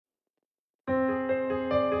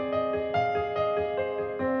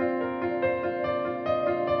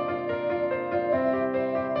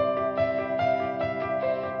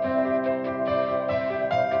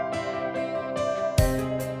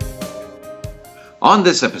On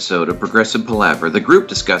this episode of Progressive Palaver, the group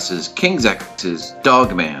discusses King's X's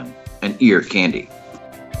Dog Man and Ear Candy.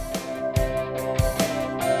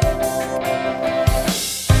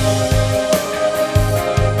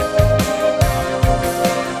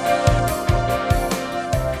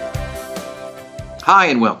 Hi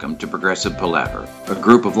and welcome to Progressive Palaver, a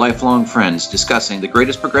group of lifelong friends discussing the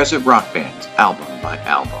greatest progressive rock bands, album by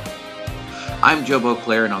album. I'm Joe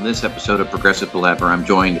Beauclair, and on this episode of Progressive Palaver, I'm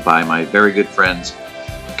joined by my very good friends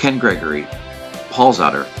Ken Gregory, Paul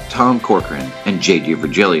Zotter, Tom Corcoran, and J.D.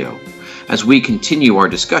 Virgilio, as we continue our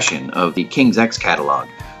discussion of the King's X catalog,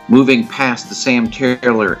 moving past the Sam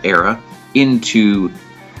Taylor era into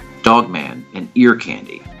Dog Man and Ear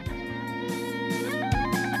Candy.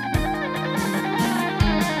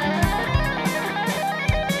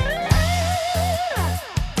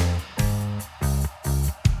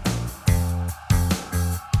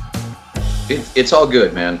 It's all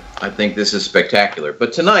good, man. I think this is spectacular.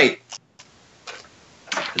 But tonight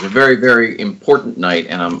is a very, very important night,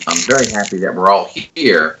 and I'm very happy that we're all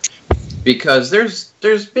here because there's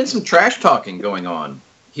been some trash talking going on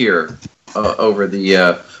here over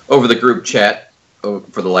the group chat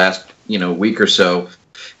for the last week or so.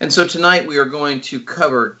 And so tonight we are going to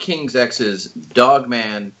cover King's X's Dog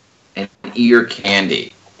Man and Ear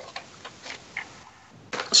Candy.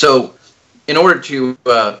 So, in order to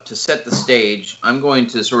set the stage, I'm going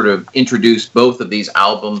to sort of introduce both of these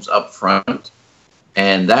albums up front,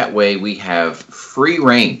 and that way we have free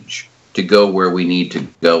range to go where we need to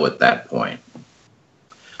go at that point.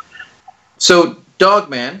 So, Dog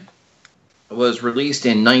Man was released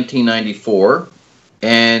in 1994,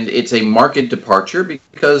 and it's a market departure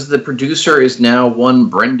because the producer is now one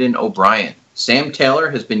Brendan O'Brien. Sam Taylor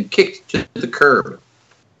has been kicked to the curb.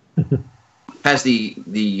 Has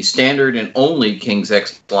the standard and only King's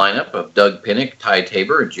X lineup of Doug Pinnick, Ty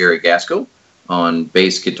Tabor, and Jerry Gaskill on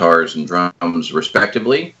bass, guitars, and drums,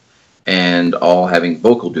 respectively, and all having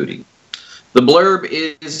vocal duty. The blurb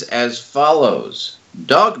is as follows.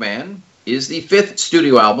 Dog Man is the fifth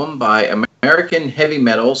studio album by American heavy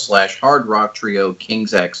metal / hard rock trio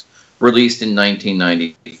King's X, released in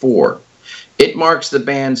 1994. It marks the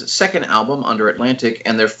band's second album under Atlantic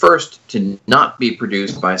and their first to not be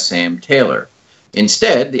produced by Sam Taylor.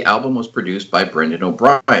 Instead, the album was produced by Brendan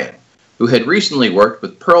O'Brien, who had recently worked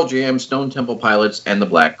with Pearl Jam, Stone Temple Pilots, and the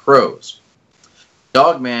Black Crowes.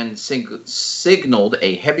 Dog Man signaled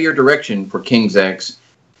a heavier direction for King's X,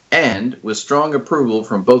 and, with strong approval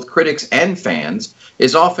from both critics and fans,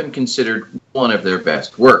 is often considered one of their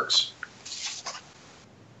best works.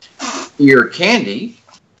 Ear Candy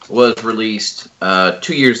was released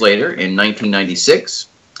 2 years later in 1996,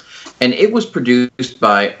 and it was produced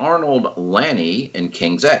by Arnold Lanni and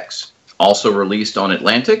King's X. Also released on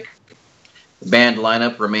Atlantic, the band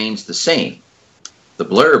lineup remains the same. The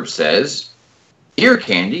blurb says, Ear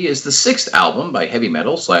Candy is the sixth album by heavy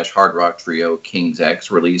metal / hard rock trio King's X,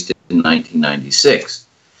 released in 1996.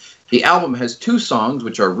 The album has two songs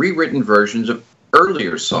which are rewritten versions of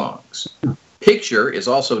earlier songs. Picture is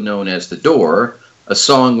also known as The Door, a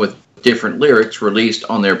song with different lyrics released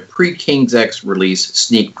on their pre-King's X release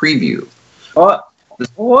sneak preview.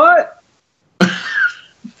 What?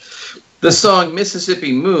 The song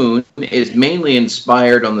Mississippi Moon is mainly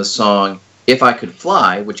inspired on the song If I Could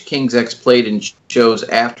Fly, which King's X played in shows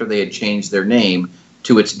after they had changed their name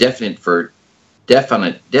to its definite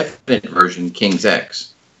version, King's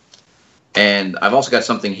X. And I've also got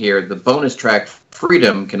something here. The bonus track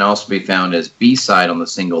Freedom can also be found as B-side on the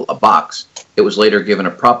single A Box. It was later given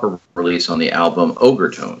a proper release on the album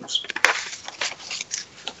Ogre Tones.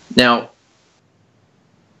 Now,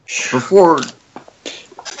 before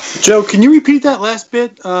Joe, can you repeat that last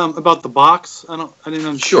bit about the box? I didn't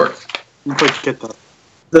understand. Sure. I didn't quite get that.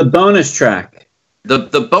 The bonus track.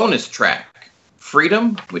 The bonus track,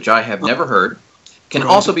 Freedom, which I have never heard, can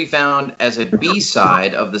also be found as a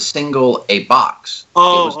B-side of the single A Box.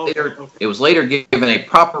 It was later given a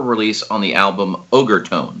proper release on the album Ogre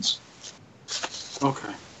Tones.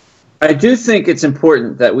 Okay. I do think it's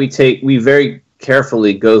important that we very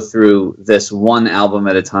carefully go through this one album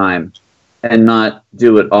at a time and not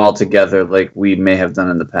do it all together like we may have done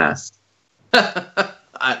in the past.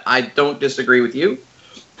 I don't disagree with you.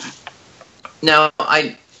 Now,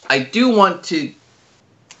 I do want to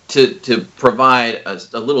provide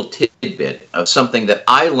a little tidbit of something that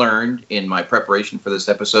I learned in my preparation for this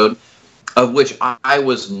episode, of which I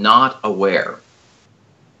was not aware.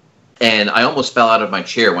 And I almost fell out of my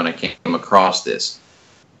chair when I came across this.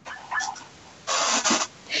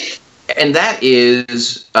 And that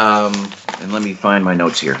is, and let me find my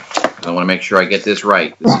notes here. I want to make sure I get this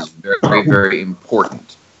right. This is very, very, very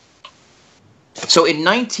important. So in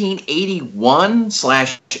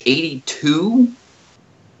 1981/82,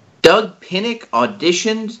 Doug Pinnick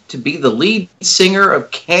auditioned to be the lead singer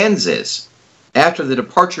of Kansas after the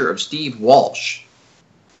departure of Steve Walsh.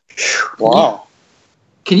 Wow.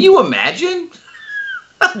 Can you imagine?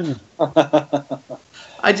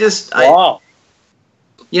 Wow.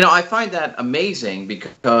 I find that amazing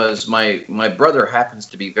because my brother happens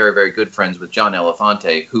to be very, very good friends with John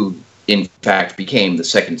Elefante, who in fact became the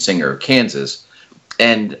second singer of Kansas.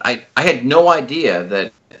 And I had no idea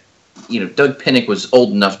that, Doug Pinnick was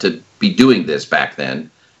old enough to be doing this back then.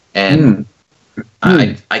 And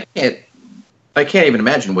I can't even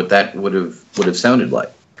imagine what that would have sounded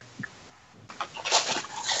like.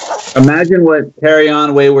 Imagine what Carry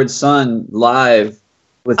On Wayward Son live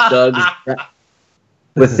with Doug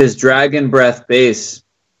with his dragon breath bass.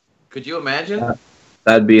 Could you imagine?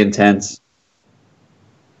 That'd be intense.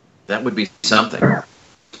 That would be something.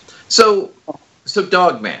 So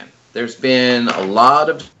Dogman. There's been a lot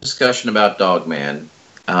of discussion about Dogman.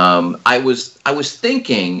 I was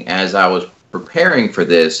thinking as I was preparing for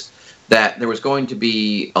this that there was going to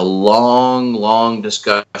be a long, long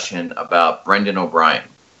discussion about Brendan O'Brien.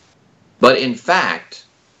 But in fact,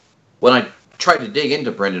 when I tried to dig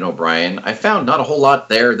into Brendan O'Brien, I found not a whole lot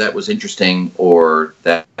there that was interesting or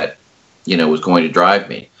that was going to drive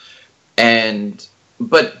me.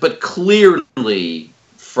 But clearly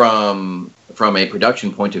from a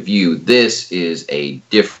production point of view, this is a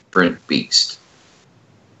different beast.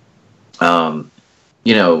 Sam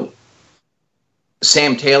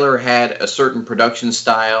Taylor had a certain production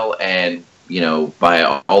style, and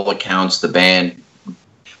by all accounts, the band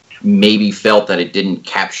maybe felt that it didn't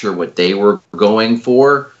capture what they were going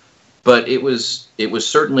for, but it was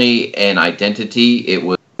certainly an identity. It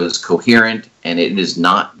was coherent, and it is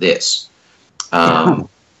not this.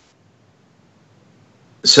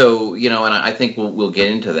 So, and I think we'll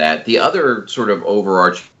get into that. The other sort of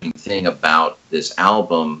overarching thing about this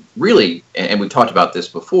album, really, and we've talked about this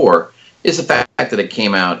before, is the fact that it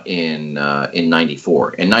came out in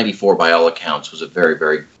 '94. And '94, by all accounts, was a very,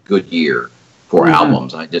 very good year for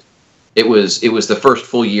albums. It was the first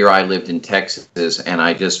full year I lived in Texas, and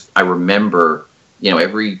I remember,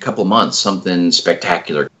 every couple months something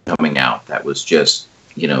spectacular coming out that was just,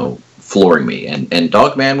 flooring me. And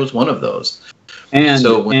Dogman was one of those. And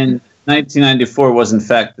 1994 was, in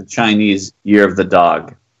fact, the Chinese Year of the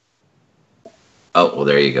Dog. Oh, well,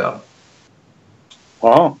 there you go.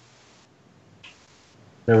 Wow.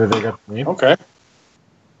 Maybe they got the name. Okay.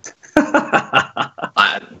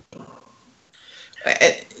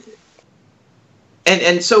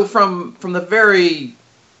 And so from the very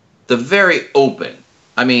open,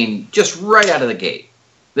 I mean, just right out of the gate,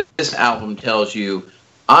 this album tells you,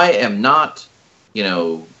 I am not,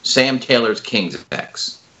 Sam Taylor's King's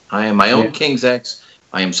X. I am my own King's X.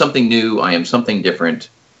 I am something new. I am something different.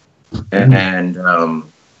 And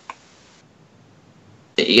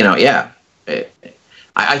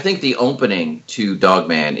I think the opening to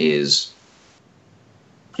Dogman is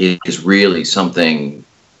really something.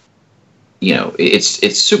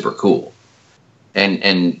 It's super cool,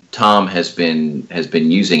 and Tom has been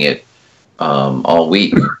using it all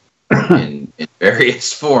week in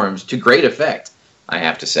various forms to great effect, I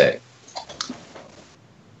have to say.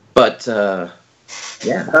 But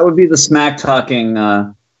that would be the smack talking.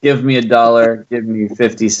 Give me $1, give me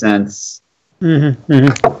 50 cents, and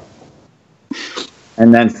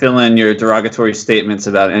then fill in your derogatory statements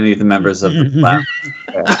about any of the members of the class.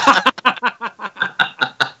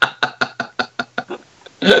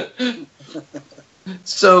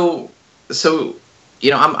 So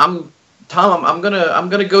I'm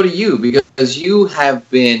gonna go to you because you have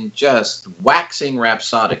been just waxing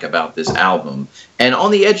rhapsodic about this album and on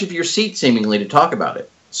the edge of your seat seemingly to talk about it.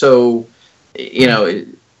 So,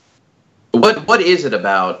 what is it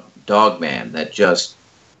about Dogman that just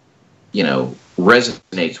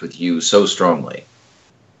resonates with you so strongly?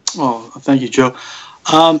 Oh, thank you, Joe.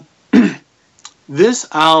 This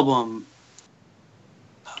album,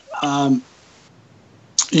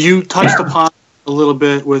 you touched upon a little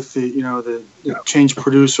bit with the change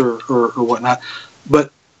producer or whatnot,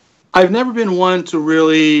 but I've never been one to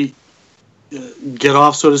really get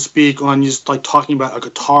off, so to speak, on just like talking about a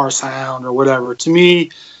guitar sound or whatever. To me,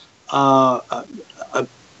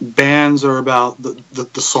 bands are about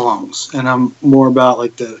the songs, and I'm more about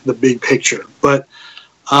like the big picture. But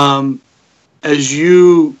as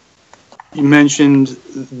you mentioned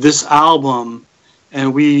this album,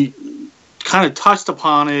 and we kind of touched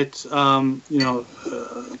upon it,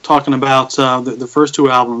 talking about the first two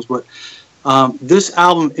albums, but this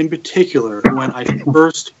album in particular, when I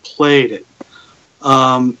first played it,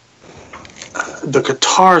 the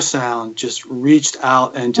guitar sound just reached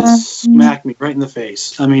out and just smacked me right in the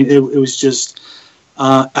face. I mean, it was just,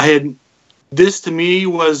 this to me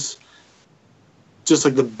was just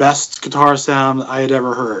like the best guitar sound I had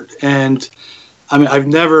ever heard. And I mean, I've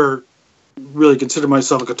never really considered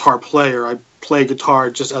myself a guitar player. I play guitar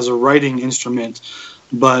just as a writing instrument,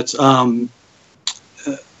 but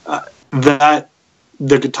that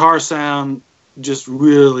the guitar sound just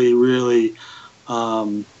really, really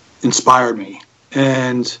inspired me.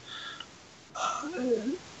 And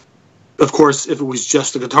of course, if it was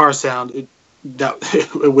just the guitar sound, it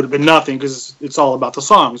would have been nothing, because it's all about the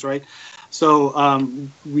songs, right? So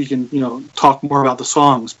we can, talk more about the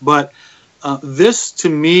songs. But this, to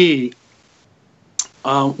me,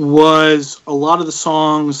 was a lot of the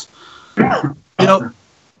songs,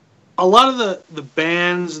 a lot of the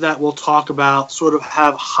bands that we'll talk about sort of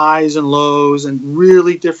have highs and lows and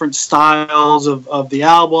really different styles of the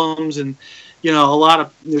albums, and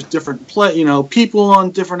there's different people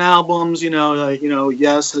on different albums.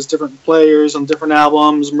 Yes has different players on different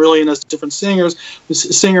albums. Marillion has different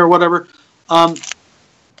singer, whatever.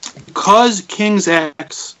 Because King's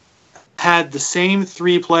X had the same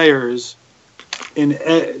three players in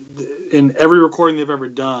every recording they've ever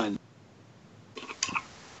done,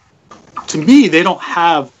 to me, they don't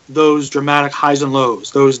have those dramatic highs and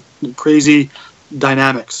lows, those crazy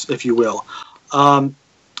dynamics, if you will.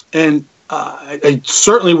 And I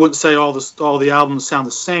certainly wouldn't say all the albums sound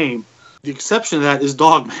the same. The exception to that is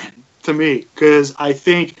Dogman, to me, because I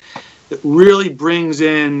think it really brings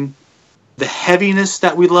in the heaviness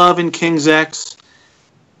that we love in King's X,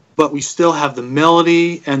 but we still have the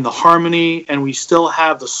melody and the harmony, and we still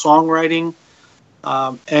have the songwriting,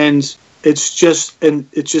 and it's just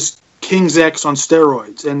King's X on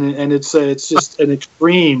steroids, and it's just an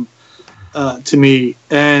extreme to me,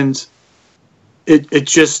 and it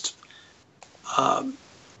just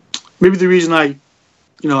maybe the reason I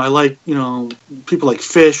like people like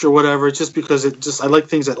Fish or whatever, it's just because I like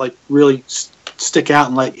things that like really stick out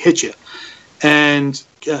and like hit you, and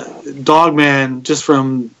Dogman just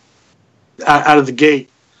from out of the gate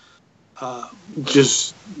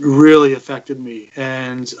just really affected me,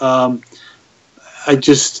 and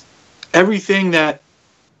everything that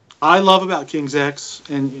I love about King's X,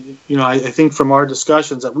 and I think from our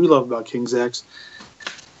discussions that we love about King's X,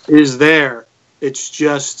 is there. It's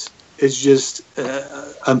just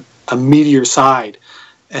a meteor side,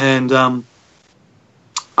 and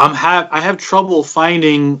I have trouble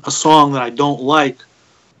finding a song that I don't like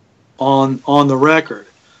on the record.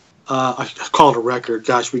 I call it a record.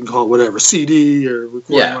 Gosh, we can call it whatever, CD or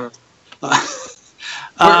recording. Yeah.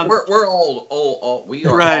 Whatever. We're all we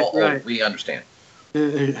are right, all right. old. We understand.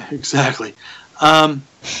 Exactly. And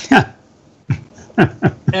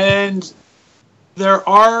there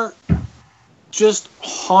are just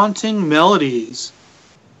haunting melodies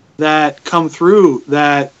that come through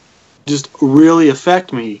that just really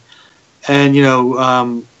affect me. And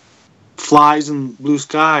Flies in Blue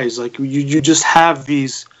Skies, like you just have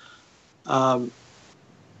these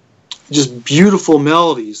just beautiful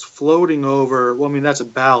melodies floating over. Well, I mean, that's a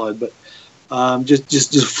ballad, but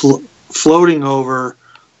floating over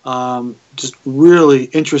just really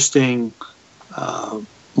interesting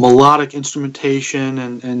melodic instrumentation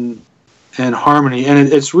and harmony.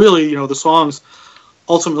 And it's really, the songs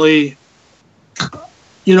ultimately,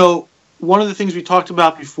 one of the things we talked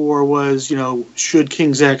about before was, should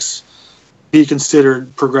King's X be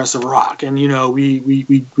considered progressive rock? And,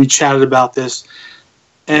 we chatted about this.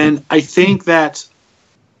 And I think that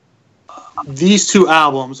these two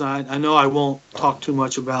albums, I know I won't talk too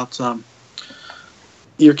much about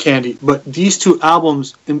Ear Candy, but these two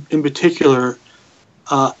albums in particular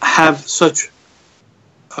have such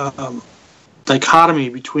dichotomy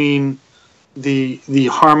between the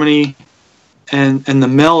harmony and the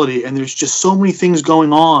melody, and there's just so many things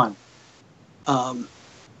going on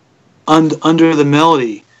under the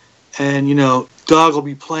melody. And Doug will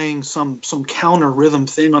be playing some counter rhythm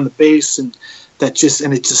thing on the bass, and it's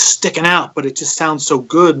just sticking out, but it just sounds so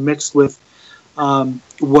good mixed with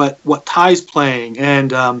what Ty's playing,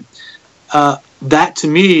 and that to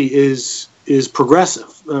me is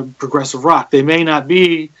progressive rock. They may not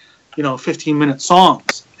be 15-minute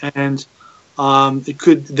songs, and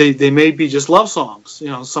they may be just love songs.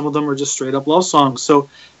 Some of them are just straight up love songs. So,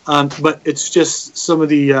 but it's just some of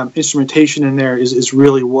the instrumentation in there is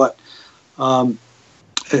really what I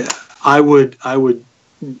would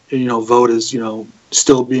vote as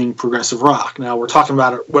still being progressive rock. Now we're talking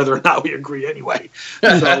about it whether or not we agree anyway.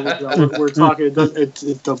 So we're talking.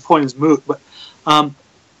 The point is moot, but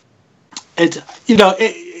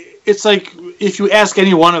it's like if you ask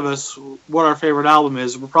any one of us what our favorite album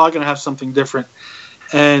is, we're probably going to have something different.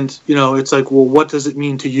 And, you know, it's like, well, what does it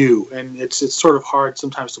mean to you? And it's sort of hard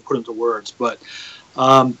sometimes to put into words. But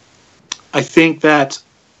I think that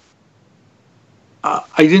I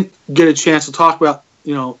didn't get a chance to talk about,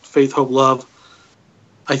 you know, Faith, Hope, Love.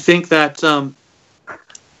 I think that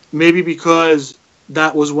maybe because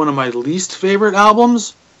that was one of my least favorite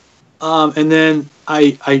albums. And then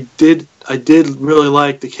I did really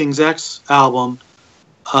like the King's X album.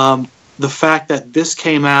 The fact that this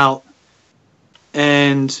came out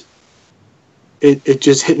and it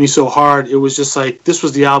just hit me so hard. It was just like, this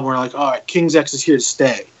was the album where like, all right, King's X is here to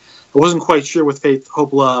stay. I wasn't quite sure with Faith,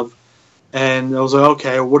 Hope, Love. And I was like,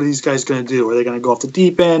 okay, what are these guys going to do? Are they going to go off the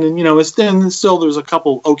deep end? And, you know, still there's a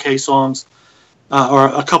couple okay songs or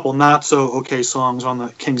a couple not so okay songs on the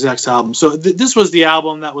King's X album. So this was the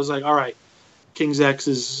album that was like, all right, King's X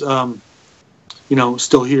is, you know,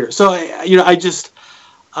 still here. So, you know, I just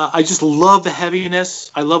love the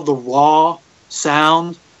heaviness. I love the raw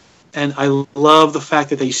sound. And I love the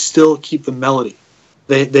fact that they still keep the melody.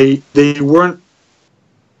 They weren't,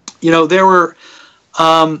 you know, there were,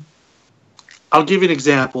 I'll give you an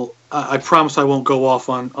example. I promise I won't go off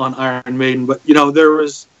on Iron Maiden, but, you know, there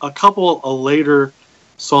was a couple of later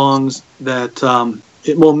songs that,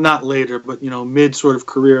 well, not later, but, you know, mid sort of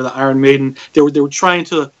career, the Iron Maiden, they were trying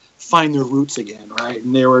to find their roots again, right?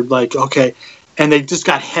 And they were like, okay, and they just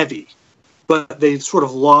got heavy, but they sort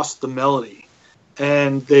of lost the melody.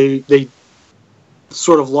 And they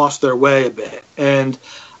sort of lost their way a bit. And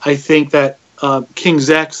I think that King's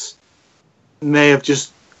X may have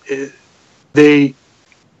just they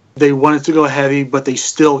wanted to go heavy, but they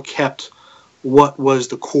still kept what was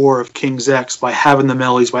the core of King's X by having the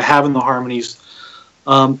melodies, by having the harmonies.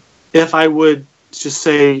 If I would just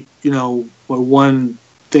say, you know, one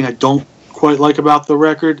thing I don't quite like about the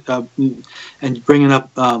record, and bringing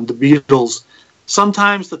up the Beatles.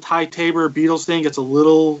 Sometimes the Ty Tabor Beatles thing gets a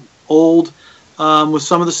little old with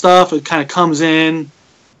some of the stuff. It kind of comes in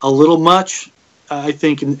a little much. I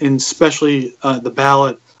think, in especially the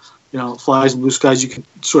ballad, you know, Flies and Blue Skies, you can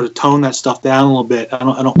sort of tone that stuff down a little bit. I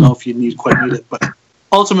don't know if you quite need it, but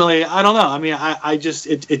ultimately, I don't know. I mean, I just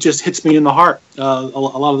it just hits me in the heart. A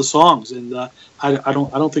lot of the songs, and I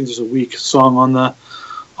don't think there's a weak song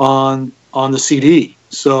on the CD.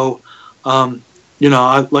 So. You know,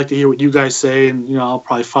 I'd like to hear what you guys say, and, you know, I'll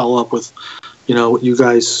probably follow up with, you know, what you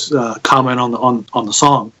guys comment on the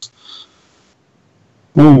songs.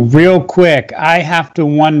 Ooh, real quick, I have to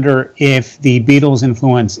wonder if the Beatles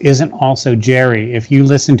influence isn't also Jerry. If you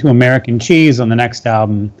listen to American Cheese on the next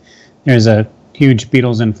album, there's a huge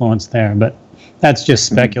Beatles influence there, but that's just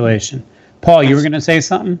speculation. Paul, you were going to say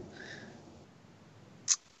something?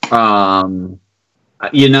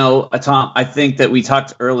 You know, Tom, I think that we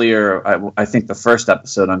talked earlier, I think the first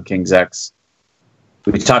episode on King's X,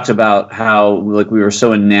 we talked about how like we were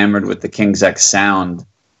so enamored with the King's X sound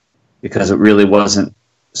because it really wasn't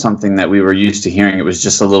something that we were used to hearing. It was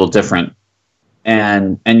just a little different.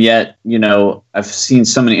 And yet, you know, I've seen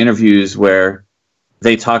so many interviews where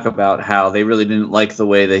they talk about how they really didn't like the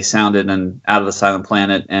way they sounded in Out of the Silent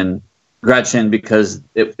Planet and Gretchen because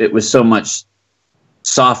it was so much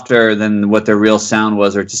softer than what their real sound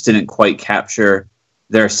was, or just didn't quite capture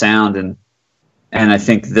their sound. And I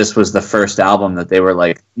think this was the first album that they were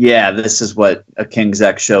like, yeah, this is what a King's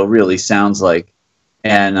X show really sounds like.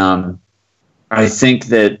 And I think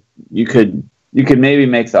that you could maybe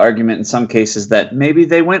make the argument in some cases that maybe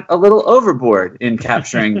they went a little overboard in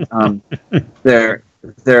capturing their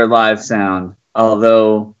live sound.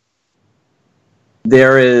 Although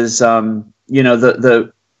there is, you know,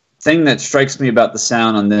 the thing that strikes me about the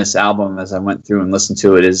sound on this album as I went through and listened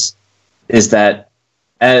to it is that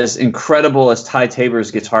as incredible as Ty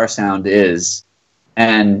Tabor's guitar sound is,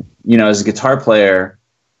 and, you know, as a guitar player,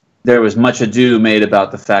 there was much ado made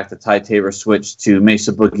about the fact that Ty Tabor switched to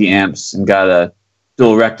Mesa Boogie amps and got a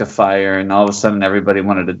dual rectifier, and all of a sudden everybody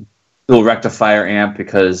wanted a dual rectifier amp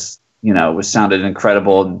because, you know, it sounded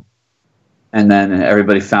incredible, and then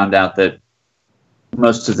everybody found out that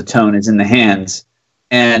most of the tone is in the hands.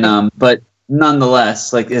 And but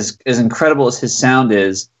nonetheless, like as incredible as his sound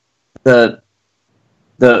is, the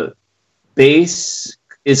bass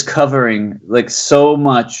is covering like so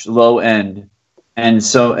much low end, and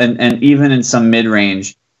so and even in some mid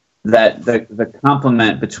range, that the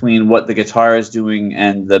complement between what the guitar is doing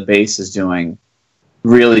and the bass is doing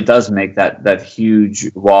really does make that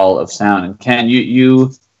huge wall of sound. And Ken,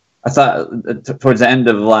 I thought towards the end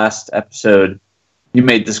of the last episode, you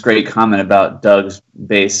made this great comment about Doug's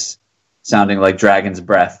bass sounding like Dragon's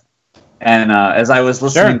Breath. And as I was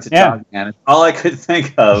listening to Dogman, it's all I could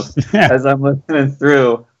think of as I'm listening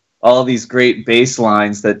through all these great bass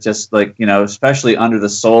lines that just like, you know, especially under the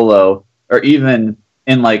solo or even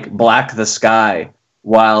in like Black the Sky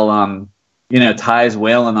while, you know, Ty's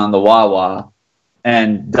wailing on the wah-wah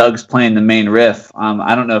and Doug's playing the main riff.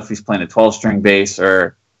 I don't know if he's playing a 12-string bass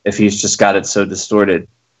or if he's just got it so distorted,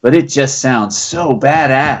 but it just sounds so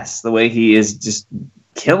badass the way he is just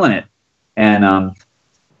killing it. And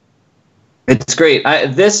it's great.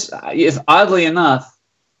 If oddly enough,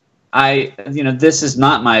 this is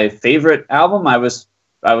not my favorite album. I was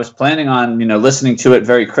planning on, you know, listening to it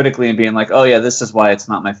very critically and being like, oh yeah, this is why it's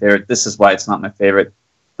not my favorite. This is why it's not my favorite.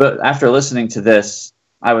 But after listening to this,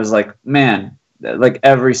 I was like, man, like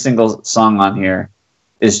every single song on here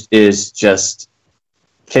is just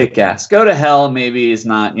kick ass. Go to Hell maybe is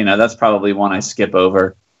not, you know, that's probably one I skip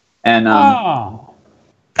over. And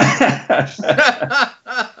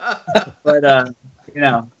but you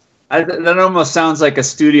know, that almost sounds like a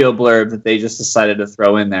studio blurb that they just decided to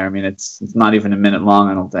throw in there. I mean, it's not even a minute long,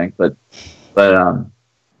 I don't think. But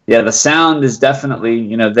yeah, the sound is definitely,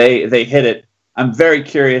 you know, they hit it. I'm very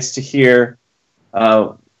curious to hear,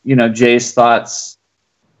 you know, Jay's thoughts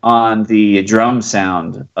on the drum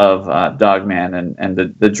sound of Dogman and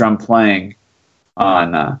the drum playing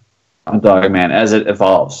on Dogman as it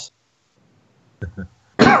evolves.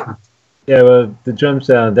 Yeah, well, the drum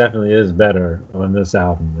sound definitely is better on this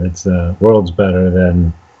album. It's worlds better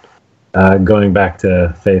than going back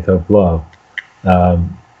to Faith, Hope, Love.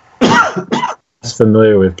 I'm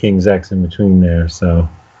familiar with King's X in between there, so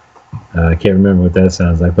I can't remember what that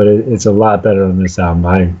sounds like, but it's a lot better on this album.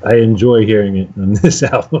 I enjoy hearing it on this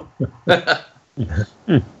album.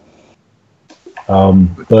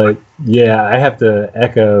 But yeah, I have to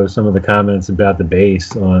echo some of the comments about the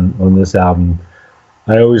bass on this album.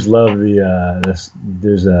 I always love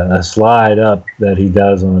there's a slide up that he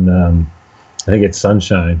does on, I think it's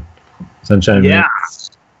Sunshine. Yeah.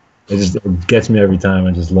 It gets me every time.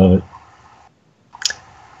 I just love it.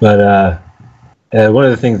 But one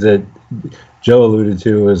of the things that Joe alluded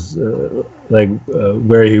to was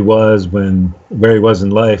where he was in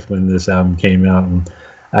life when this album came out. And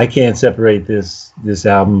I can't separate this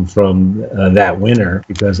album from that winter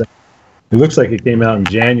because it looks like it came out in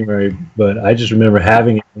January, but I just remember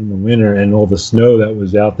having it in the winter and all the snow that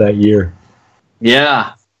was out that year.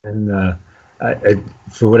 Yeah. And I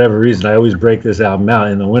for whatever reason, I always break this album out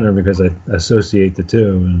in the winter because I associate the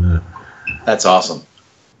two. And that's awesome.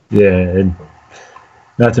 Yeah, and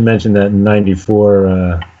not to mention that in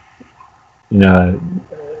 '94, you know,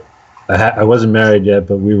 I wasn't married yet,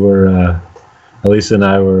 but we were, Elisa and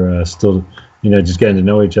I were still, you know, just getting to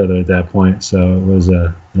know each other at that point. So it was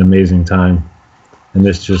an amazing time, and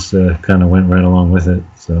this just kind of went right along with it.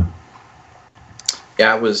 So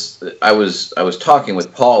yeah, I was talking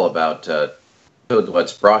with Paul about Toadlet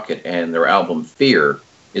Sprocket, and their album Fear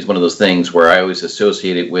is one of those things where I always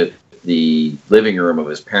associate it with the living room of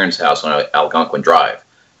his parents' house on Algonquin Drive.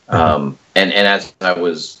 And as I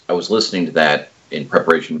was listening to that in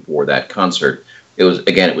preparation for that concert, it was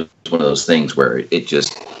one of those things where it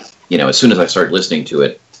just, you know, as soon as I started listening to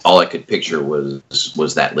it, all I could picture was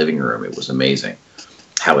that living room. It was amazing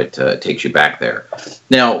how it takes you back there.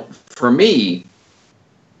 Now, for me,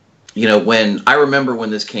 you know, I remember when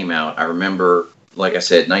this came out, I remember, like I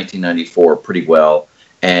said, 1994 pretty well.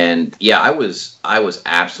 And yeah, I was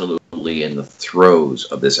absolutely in the throes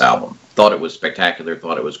of this album. Thought it was spectacular.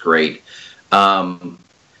 Thought it was great.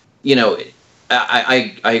 You know,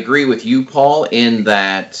 I agree with you, Paul, in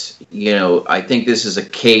that, you know, I think this is a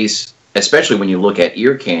case, especially when you look at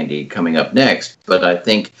Ear Candy coming up next. But I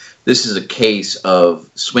think this is a case of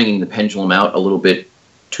swinging the pendulum out a little bit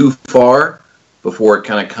too far before it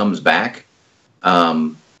kind of comes back.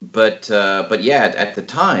 But yeah, at the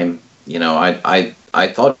time, you know, I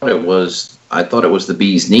thought it was the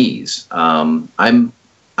bee's knees.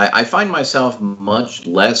 I find myself much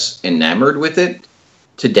less enamored with it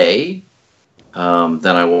today than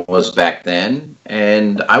I was back then,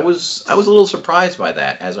 and I was a little surprised by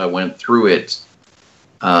that as I went through it.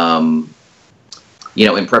 You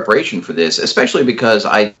know, in preparation for this, especially because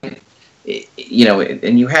you know,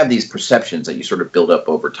 and you have these perceptions that you sort of build up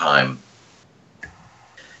over time.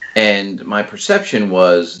 And my perception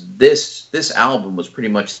was this album was pretty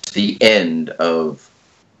much the end of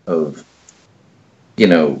you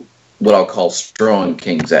know, what I'll call strong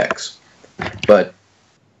King's X. But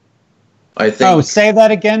I think... Oh, say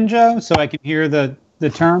that again, Joe, so I can hear the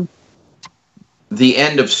term. The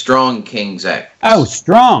end of strong King's X. Oh,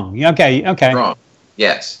 strong. Okay. Strong.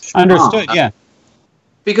 Yes. Understood. Yeah.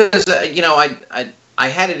 Because you know, I I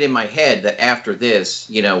had it in my head that after this,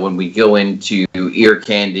 when we go into Ear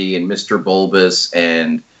Candy and Mr. Bulbous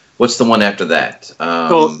and what's the one after that?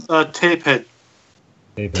 Tapehead.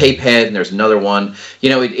 Tapehead, and there's another one.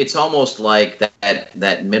 It's almost like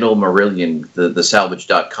that middle Marillion, the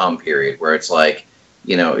salvage.com period, where it's like,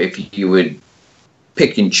 if you would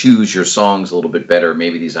pick and choose your songs a little bit better,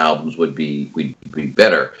 maybe these albums would be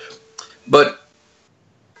better. But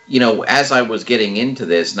as I was getting into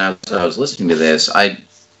this and as I was listening to this,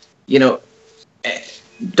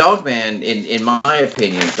 Dogman, in my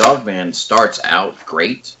opinion, Dogman starts out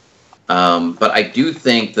great, but I do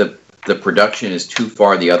think the production is too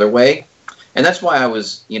far the other way, and that's why I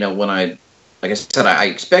was, like I said, I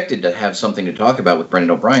expected to have something to talk about with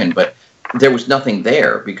Brendan O'Brien, but there was nothing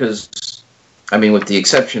there because, with the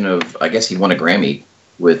exception of, I guess he won a Grammy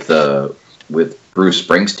with Bruce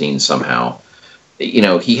Springsteen somehow.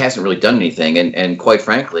 He hasn't really done anything, and quite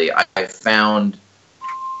frankly, I found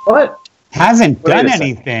what hasn't done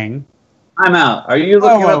anything. I'm out. Are you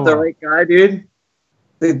looking up the right guy, dude?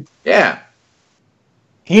 Yeah,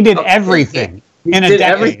 he did everything in a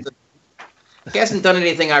decade. He hasn't done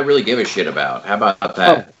anything I really give a shit about. How about that?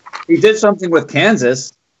 Oh, he did something with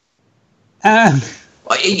Kansas. I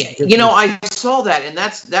saw that, and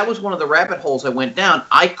that was one of the rabbit holes I went down.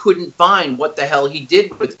 I couldn't find what the hell he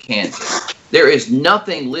did with Kansas. There is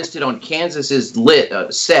nothing listed on Kansas's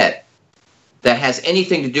set that has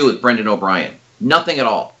anything to do with Brendan O'Brien. Nothing at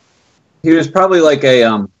all. He was probably like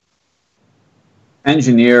a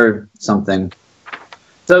engineer or something.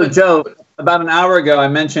 So, Joe, about an hour ago, I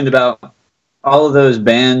mentioned about all of those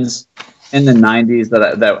bands in the 90s that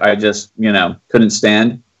I just, couldn't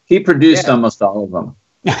stand. He produced almost all of them.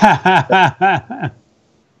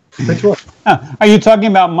 Which one? Are you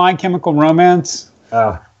talking about My Chemical Romance?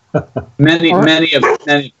 Many,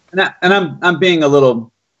 and I'm being a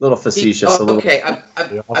little facetious. Okay,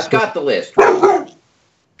 I've got the list.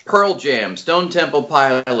 Pearl Jam, Stone Temple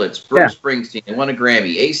Pilots, Bruce Springsteen, won a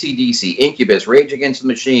Grammy, AC/DC, Incubus, Rage Against the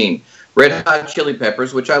Machine, Red Hot Chili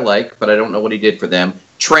Peppers, which I like, but I don't know what he did for them.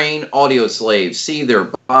 Train, Audio Slave,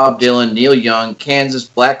 Seether, Bob Dylan, Neil Young, Kansas,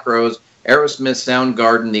 Black Crowes, Aerosmith,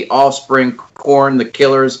 Soundgarden, The Offspring, Korn, The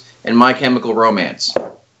Killers, and My Chemical Romance.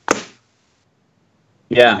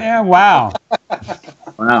 Yeah, wow.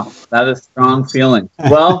 Wow, that is strong feeling.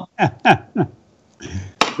 Well,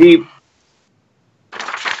 he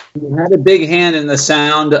had a big hand in the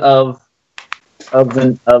sound of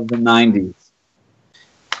the 90s.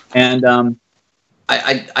 And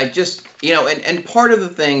I just, and part of the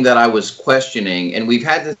thing that I was questioning, and we've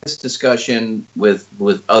had this discussion with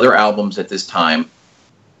other albums at this time,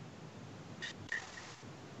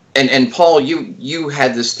 and Paul, you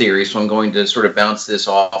had this theory, so I'm going to sort of bounce this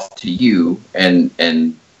off to you, and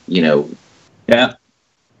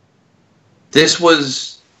this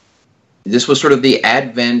was sort of the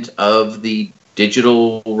advent of the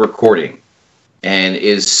digital recording, and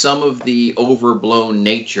is some of the overblown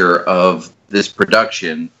nature of this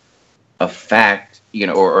production a fact,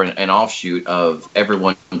 or an offshoot of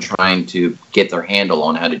everyone trying to get their handle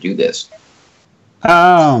on how to do this?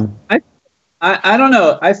 I don't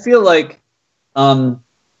know. I feel like,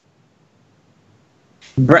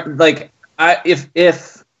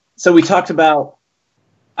 so we talked about,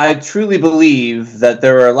 I truly believe that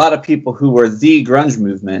there are a lot of people who were the grunge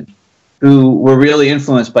movement who were really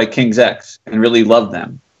influenced by King's X and really loved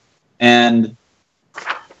them. And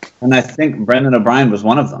I think Brendan O'Brien was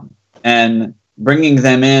one of them. And bringing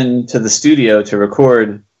them in to the studio to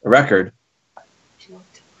record a record,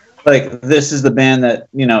 like, this is the band that,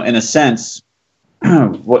 in a sense, I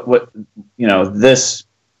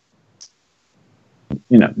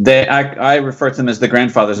refer to them as the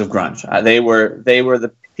grandfathers of grunge. They were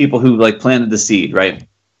the people who planted the seed, right?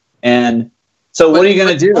 And so, what are you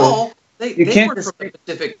going to do? Paul, they weren't from the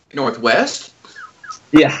Pacific Northwest.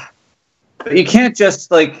 Yeah, but you can't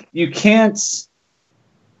just make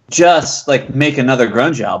another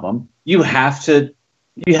grunge album. You have to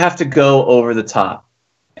go over the top,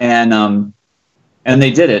 and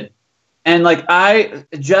they did it. And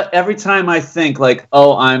every time I think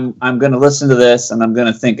I'm going to listen to this and I'm going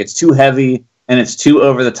to think it's too heavy and it's too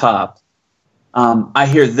over the top, I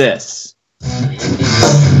hear this.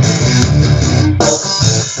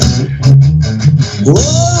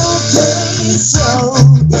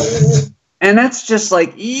 And that's just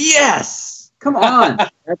yes, come on.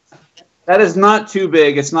 That is not too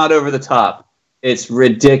big. It's not over the top. It's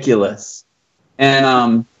ridiculous.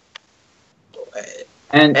 And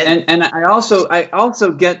I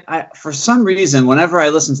also get, for some reason, whenever I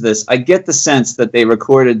listen to this, I get the sense that they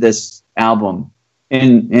recorded this album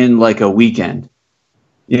in a weekend.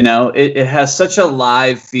 You know, it has such a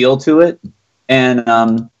live feel to it,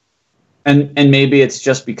 and maybe it's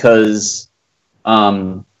just because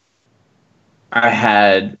I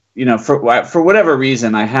had, you know, for whatever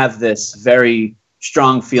reason, I have this very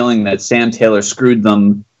strong feeling that Sam Taylor screwed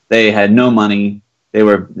them. They had no money. They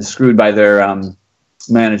were screwed by their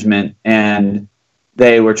management, and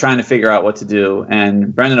they were trying to figure out what to do.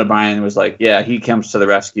 And Brendan O'Brien was like, yeah, he comes to the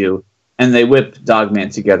rescue. And they whipped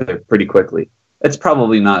Dogman together pretty quickly. It's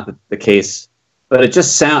probably not the case, but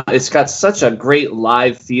it's got such a great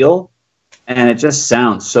live feel, and it just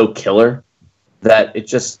sounds so killer that it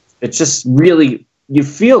just really, you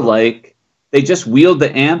feel like they just wheeled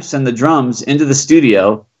the amps and the drums into the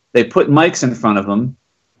studio. They put mics in front of them,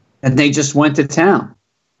 and they just went to town,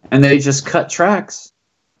 and they just cut tracks.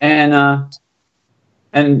 And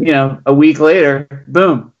you know, a week later,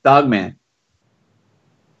 boom, Dogman.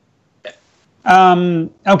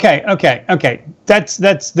 Okay. That's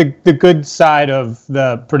the good side of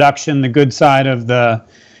the production, the good side of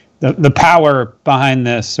the power behind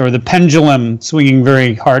this, or the pendulum swinging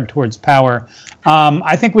very hard towards power.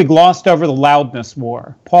 I think we glossed over the loudness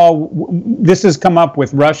war. Paul, this has come up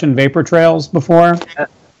with Rush and Vapor Trails before.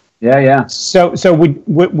 Yeah. So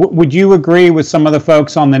would you agree with some of the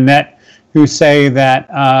folks on the net who say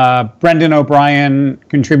that Brendan O'Brien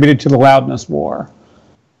contributed to the loudness war?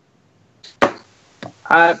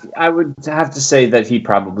 I would have to say that he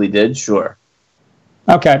probably did, sure.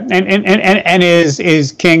 Okay, and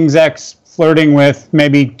is King's X flirting with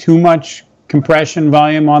maybe too much compression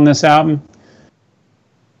volume on this album?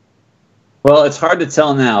 Well, it's hard to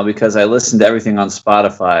tell now because I listened to everything on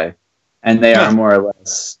Spotify, and they are more or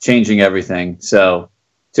less changing everything. So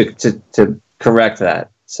to correct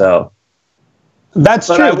that, so that's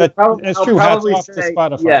true. That's true. Hats off to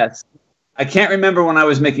Spotify. Yes. I can't remember when I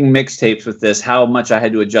was making mixtapes with this how much I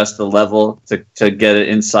had to adjust the level to get it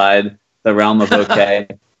inside the realm of okay.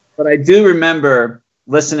 But I do remember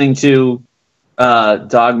listening to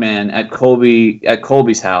Dogman at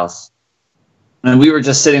Colby's house, and we were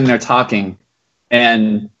just sitting there talking,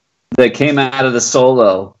 and they came out of the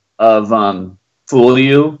solo of "Fool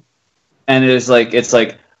You," and it's like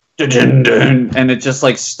dun-dun-dun, and it just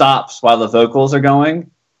like stops while the vocals are going.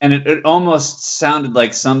 And it almost sounded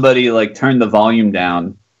like somebody like turned the volume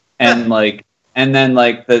down, and then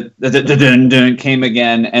the dun dun came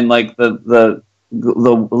again, and like the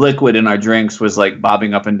liquid in our drinks was like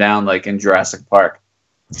bobbing up and down like in Jurassic Park.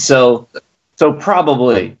 So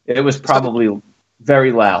probably it was probably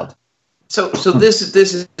very loud. So this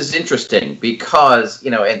is interesting because, you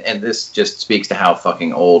know, and this just speaks to how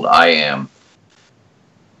fucking old I am.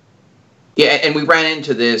 Yeah, and we ran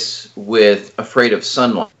into this with Afraid of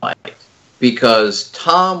Sunlight because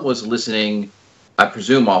Tom was listening, I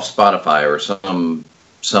presume, off Spotify or some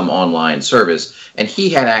online service, and he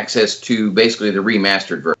had access to basically the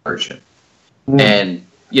remastered version. And,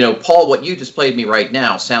 you know, Paul, what you just played me right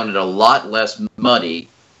now sounded a lot less muddy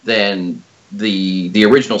than the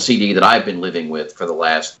original CD that I've been living with for the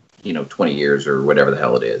last, 20 years or whatever the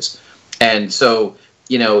hell it is. And so,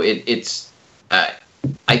 it's...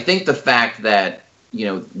 I think the fact that,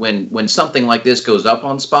 when something like this goes up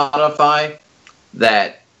on Spotify,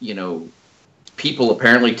 that, people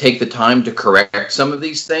apparently take the time to correct some of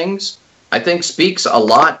these things, I think speaks a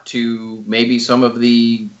lot to maybe some of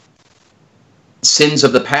the sins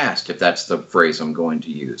of the past, if that's the phrase I'm going to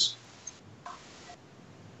use.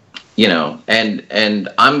 And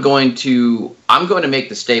I'm going to make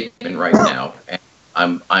the statement right now,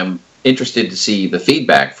 and I'm interested to see the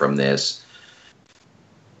feedback from this.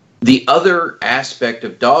 The other aspect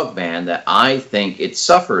of Dogman that I think it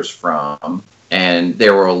suffers from, and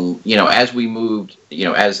there were, as we moved,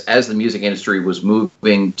 as the music industry was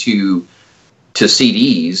moving to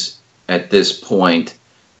CDs at this point,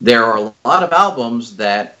 there are a lot of albums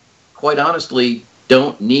that, quite honestly,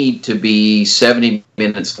 don't need to be 70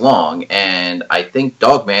 minutes long, and I think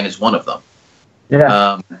Dogman is one of them.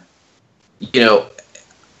 Yeah.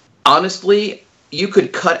 Honestly, you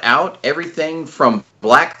could cut out everything from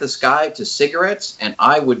Black the Sky to Cigarettes, and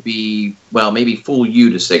I would be, maybe Fool You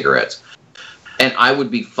to Cigarettes, and I would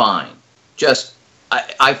be fine. Just,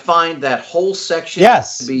 I find that whole section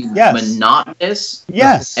to be monotonous.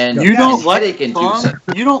 Yes. And you don't like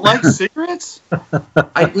You don't like cigarettes?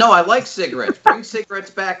 I like cigarettes. Bring cigarettes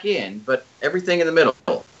back in, but everything in the middle.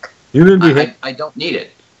 I don't need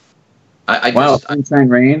it. Sunshine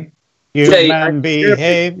Rain. Human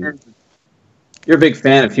Behavior. You're a big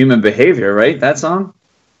fan of Human Behavior, right? That song?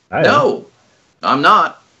 No, I'm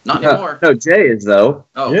not. Not anymore. No, Jay is, though.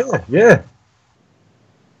 Oh. Yeah.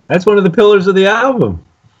 That's one of the pillars of the album.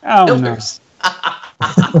 Oh, no.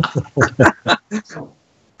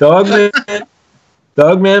 Dogman,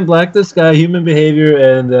 Black the Sky, Human Behavior,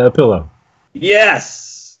 and Pillow.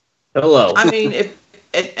 Yes. Pillow. I mean, if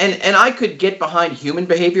and I could get behind Human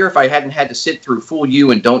Behavior if I hadn't had to sit through Fool You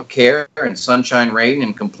and Don't Care and Sunshine Rain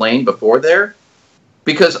and Complain before there,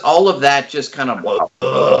 because all of that just kind of.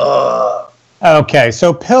 Okay,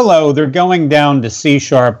 so Pillow, they're going down to C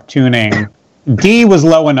sharp tuning. D was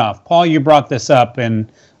low enough. Paul, you brought this up in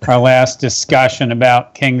our last discussion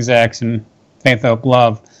about King's X and Faith, Hope,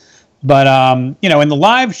 Love. But, in the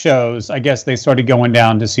live shows, I guess they started going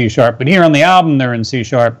down to C sharp. But here on the album, they're in C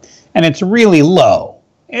sharp. And it's really low.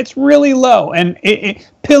 It's really low. And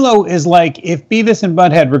Pillow is like if Beavis and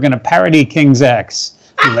Butthead were going to parody King's X.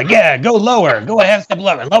 He's like, yeah, go lower. Go a half step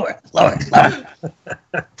lower. Lower.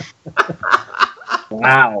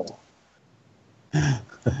 Wow.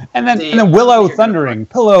 And then Willow Thundering.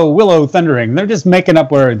 Pillow, Willow Thundering. They're just making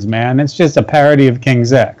up words, man. It's just a parody of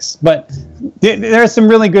King's X. But there's some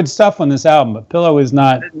really good stuff on this album, but Pillow is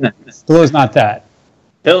not that.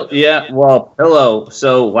 Pillow.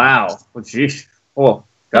 So, wow. Oh, geez. Oh,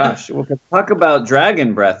 gosh. We could talk about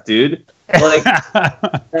Dragon Breath, dude. Like,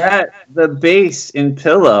 the bass in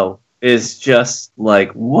Pillow is just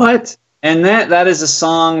like, what? And that is a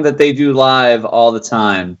song that they do live all the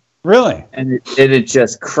time. Really? And it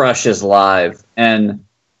just crushes live. And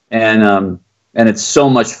it's so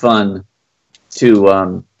much fun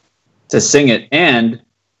to sing it. And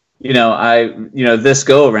this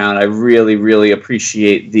go around, I really, really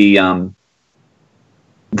appreciate the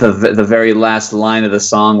very last line of the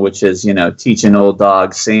song, which is, teach an old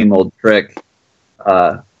dog, same old trick.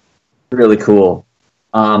 Really cool.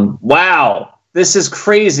 Wow, this is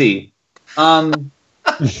crazy.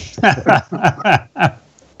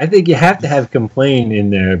 I think you have to have Complain in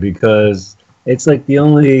there because it's like the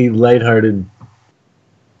only lighthearted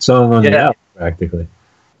song on the album, practically.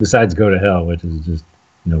 Besides Go to Hell, which is just,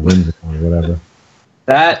 whimsical or whatever.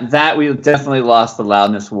 That we definitely lost the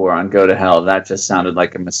loudness war on Go to Hell. That just sounded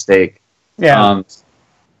like a mistake. Yeah.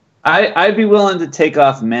 I'd be willing to take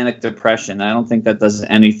off Manic Depression. I don't think that does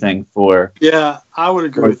anything for. Yeah, I would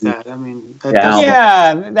agree with that. I mean,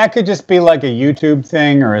 that could just be like a YouTube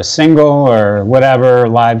thing or a single or whatever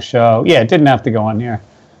live show. Yeah, it didn't have to go on here.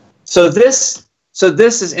 So this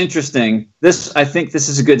is interesting. I think this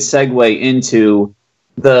is a good segue into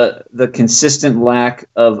the consistent lack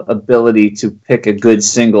of ability to pick a good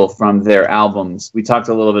single from their albums. We talked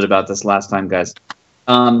a little bit about this last time, guys.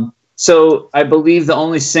 So I believe the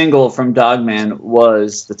only single from Dogman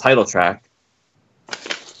was the title track,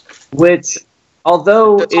 which,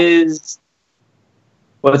 although is...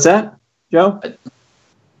 What's that, Joe?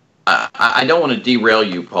 I don't want to derail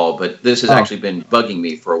you, Paul, but this has actually been bugging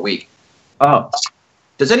me for a week. Oh.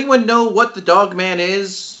 Does anyone know what the Dogman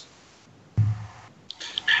is?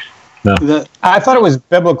 No. I thought it was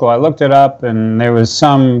biblical. I looked it up, and there was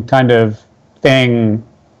some kind of thing...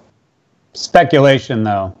 Speculation,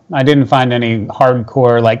 though. I didn't find any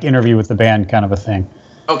hardcore, like, interview with the band kind of a thing.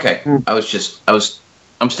 Okay. I'm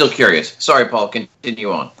still curious. Sorry, Paul. Continue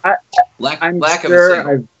on.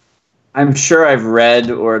 I'm sure I've read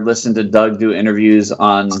or listened to Doug do interviews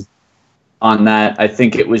on that. I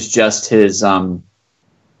think it was just his I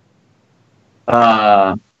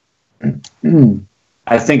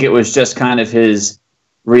think it was just kind of his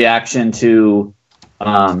reaction to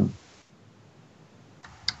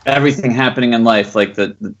everything happening in life, like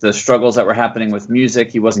the struggles that were happening with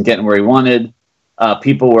music. He wasn't getting where he wanted.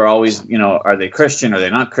 People were always, are they Christian? Are they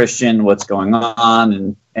not Christian? What's going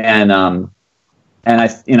on? And I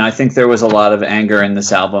think there was a lot of anger in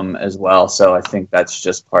this album as well. So I think that's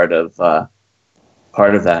just part of that.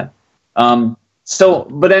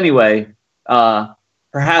 But anyway,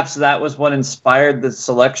 perhaps that was what inspired the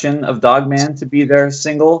selection of Dogman to be their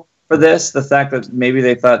single for this. The fact that maybe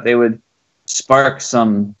they thought they would spark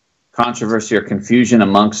some controversy or confusion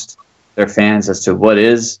amongst their fans as to what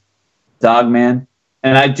is Dogman.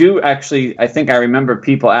 And I think I remember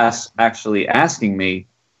people actually asking me,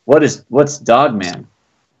 what's Dogman?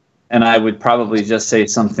 And I would probably just say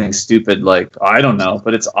something stupid like, I don't know,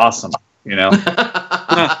 but it's awesome,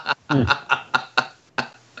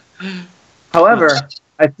 However,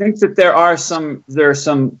 I think that there are some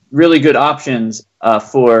really good options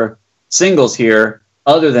for singles here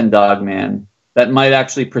other than Dogman that might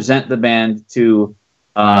actually present the band to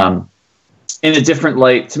in a different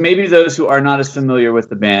light to maybe those who are not as familiar with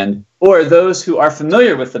the band, or those who are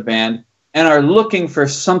familiar with the band and are looking for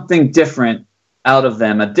something different out of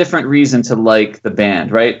them, a different reason to like the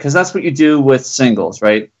band, right? Because that's what you do with singles,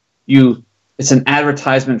 right? It's an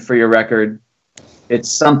advertisement for your record. It's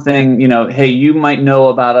something, hey, you might know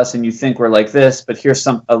about us and you think we're like this, but here's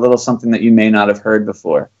a little something that you may not have heard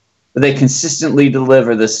before. But they consistently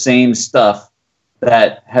deliver the same stuff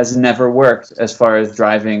that has never worked as far as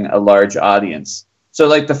driving a large audience. So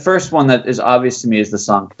like the first one that is obvious to me is the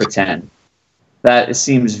song Pretend. That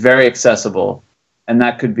seems very accessible, and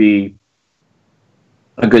that could be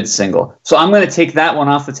a good single. So I'm going to take that one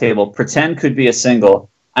off the table. Pretend could be a single.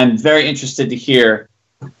 I'm very interested to hear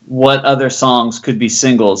what other songs could be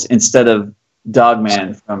singles instead of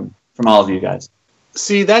Dogman from all of you guys.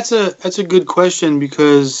 See, that's a good question,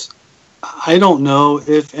 because I don't know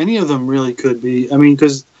if any of them really could be. I mean,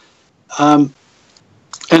 because and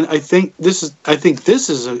I think this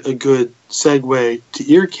is a good segue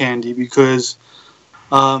to Ear Candy, because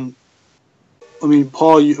I mean,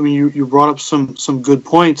 Paul, you brought up some good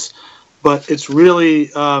points, but it's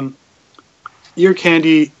really Ear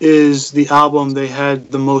Candy is the album they had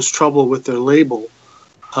the most trouble with their label,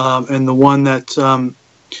 and the one that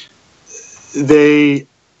they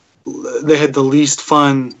had the least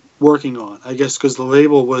fun working on, I guess, because the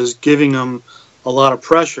label was giving them a lot of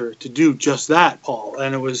pressure to do just that, Paul,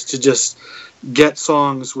 and it was to just get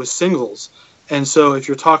songs with singles. And so if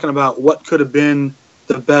you're talking about what could have been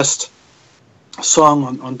the best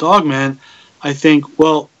song on Dogman, I think,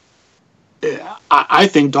 well, I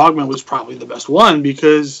think Dogman was probably the best one,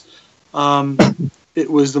 because it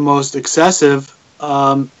was the most excessive,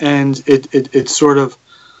 and it sort of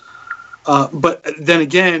but then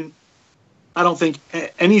again, I don't think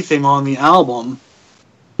anything on the album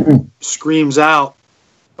screams out,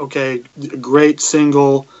 okay, great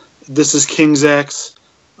single, this is King's X,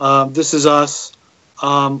 this is us,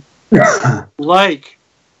 like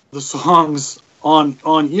the songs on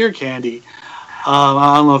Ear Candy.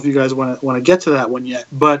 I don't know if you guys want to get to that one yet,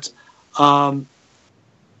 but I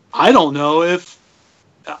don't know if,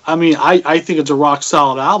 I mean, I think it's a rock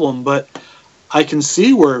solid album, but I can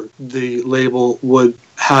see where the label would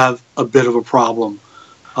have a bit of a problem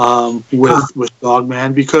with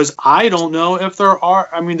Dogman, because I don't know if there are.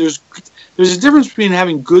 I mean, there's a difference between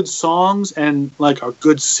having good songs and like a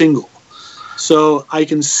good single. So I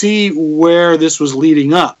can see where this was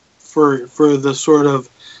leading up for the sort of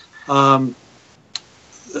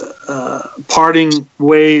parting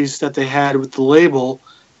ways that they had with the label,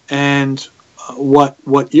 and what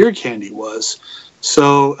Ear Candy was.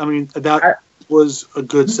 So I mean, that was a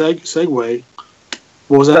good segue.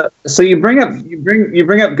 What was that? So you bring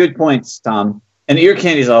up good points, Tom. And Ear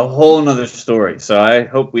Candy is a whole nother story. So I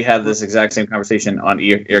hope we have this exact same conversation on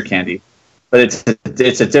Ear Candy, but it's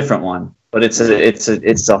a different one. But it's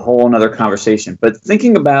a whole nother conversation. But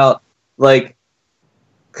thinking about, like,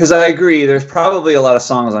 because I agree, there's probably a lot of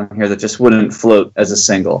songs on here that just wouldn't float as a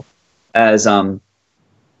single, as But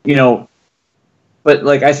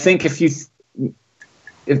like, I think if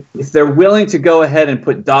they're willing to go ahead and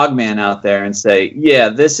put Dogman out there and say, yeah,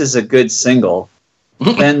 this is a good single,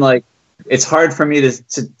 then like it's hard for me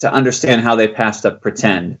to understand how they passed up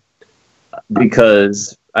Pretend,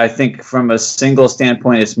 because I think from a single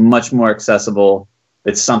standpoint, it's much more accessible.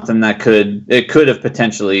 It's something that could have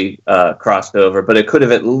potentially crossed over, but it could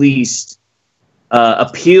have at least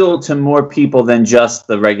appealed to more people than just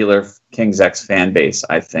the regular King's X fan base,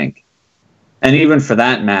 I think. And even for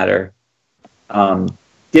that matter,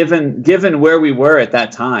 given where we were at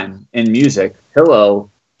that time in music, Pillow,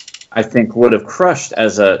 I think, would have crushed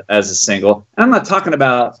as a single. And I'm not talking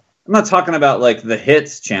about like the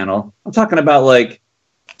hits channel. I'm talking about like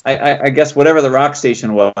I guess whatever the rock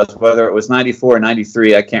station was, whether it was 94 or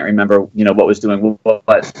 93, I can't remember, what was doing what.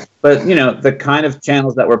 But the kind of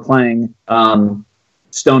channels that were playing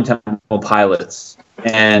Stone Temple Pilots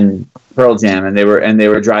and Pearl Jam, and they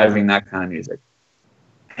were driving that kind of music.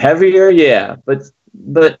 Heavier, yeah, but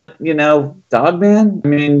Dogman, I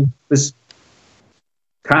mean, it's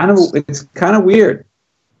kind of weird.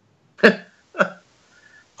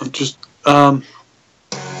 Just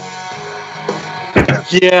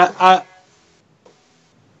yeah,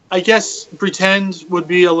 I guess Pretend would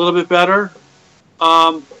be a little bit better,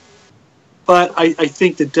 but I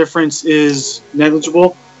think the difference is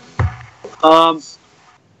negligible.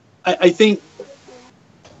 I think,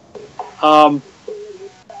 I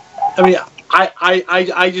mean,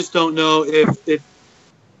 I just don't know if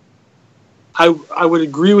I would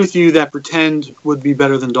agree with you that Pretend would be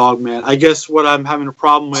better than Dogman. I guess what I'm having a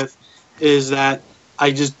problem with is that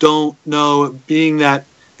I just don't know, being that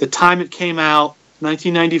the time it came out,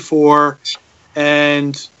 1994,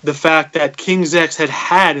 and the fact that King's X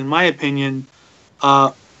had, in my opinion,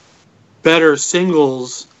 better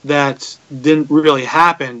singles that didn't really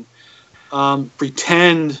happen.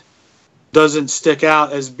 Pretend doesn't stick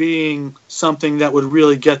out as being something that would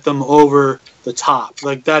really get them over the top.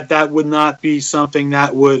 Like that would not be something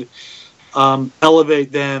that would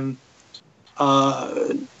elevate them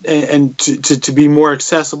and to be more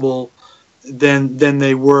accessible than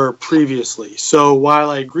they were previously. So while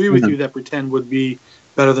I agree with you that Pretend would be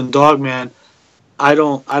better than Dogman, I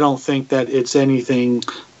don't think that it's anything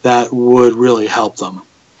that would really help them.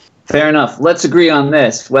 Fair enough. Let's agree on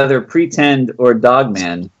this. Whether Pretend or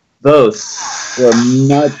Dogman, both were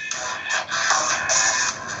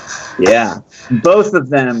both of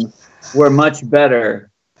them were much better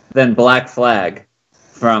than Black Flag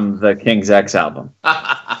from the King's X album.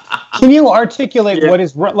 Can you articulate what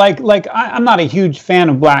is like? I'm not a huge fan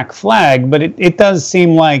of Black Flag, but it does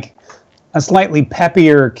seem like a slightly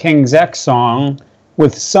peppier King's X song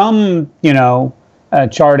with some,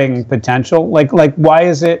 charting potential. Like why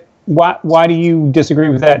is it? Why do you disagree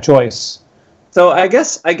with that choice? So I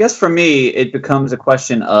guess for me it becomes a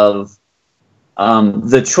question of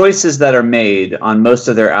the choices that are made on most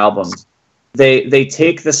of their albums. They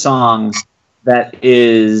take the song that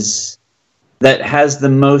has the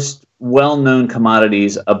most well-known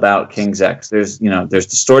commodities about King's X. There's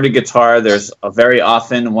distorted guitar. There's very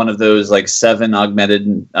often one of those like 7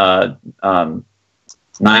 augmented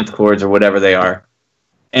ninth chords or whatever they are,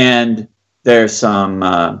 and there's some,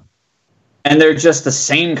 and they're just the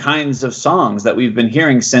same kinds of songs that we've been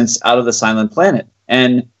hearing since Out of the Silent Planet.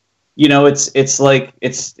 And it's like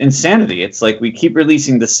it's insanity. It's like we keep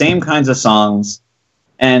releasing the same kinds of songs,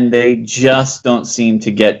 and they just don't seem to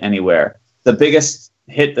get anywhere. The biggest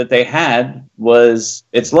hit that they had was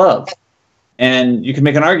It's Love. And you can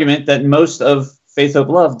make an argument that most of Faith, Hope,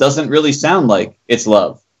 Love doesn't really sound like It's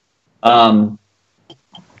Love. But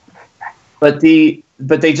they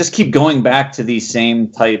just keep going back to these same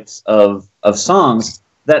types of songs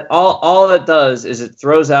that all it does is it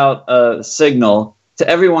throws out a signal to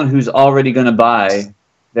everyone who's already going to buy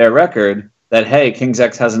their record that, hey, King's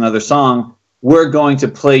X has another song. We're going to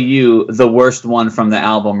play you the worst one from the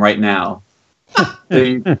album right now. so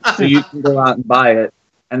you can go out and buy it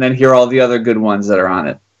and then hear all the other good ones that are on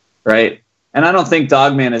it, right? And I don't think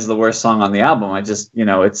Dogman is the worst song on the album. I just,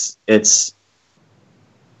 it's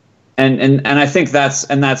and I think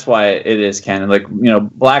that's why it is canon. Like,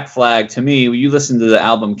 Black Flag, to me, you listen to the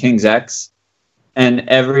album King's X, and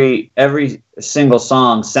every single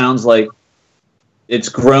song sounds like it's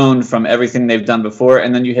grown from everything they've done before,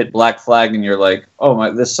 and then you hit Black Flag and you're like,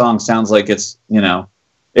 oh, this song sounds like it's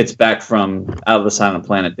it's back from Out of the Silent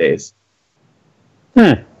Planet days.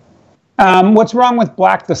 What's wrong with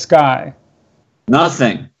Black the Sky?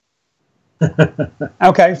 Nothing.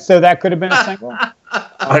 Okay, so that could have been a single?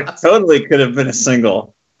 It totally could have been a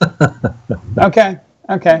single. Okay.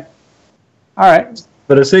 All right.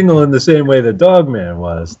 But a single in the same way that Dogman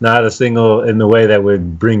was, not a single in the way that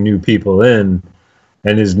would bring new people in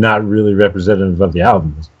and is not really representative of the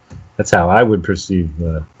albums. That's how I would perceive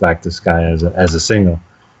Black the Sky as a single.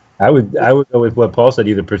 I would go with what Paul said,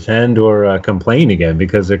 either Pretend or Complain Again,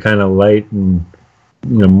 because they're kind of light and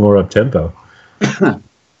more up tempo.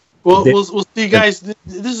 Well, we'll see, guys.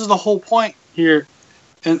 This is the whole point here,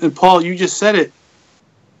 and Paul, you just said it.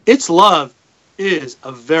 It's Love is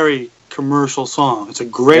a very commercial song. It's a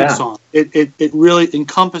great song. It really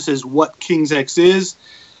encompasses what King's X is.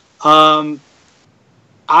 I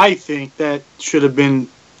think that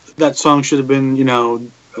song should have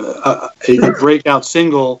been a breakout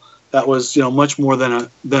single that was much more than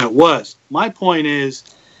it was. My point is,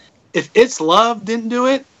 if It's Love didn't do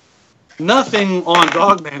it, nothing on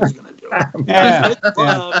Dogman is going to do it. It's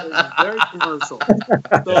Love is very commercial.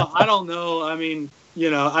 So I don't know. I mean,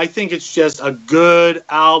 I think it's just a good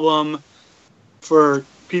album for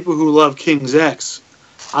people who love King's X.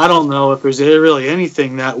 I don't know if there's really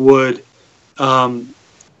anything that would,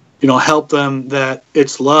 help them that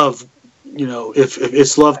It's Love, if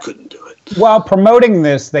It's Love couldn't do it. While promoting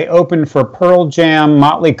this, they opened for Pearl Jam,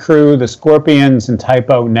 Motley Crue, the Scorpions, and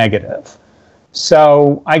Typo Negative.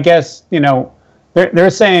 So I guess, they're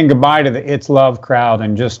saying goodbye to the It's Love crowd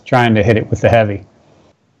and just trying to hit it with the heavy.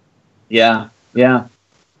 Yeah.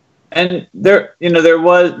 And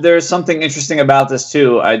there's something interesting about this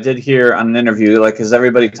too. I did hear on an interview, because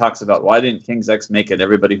everybody talks about why didn't King's X make it?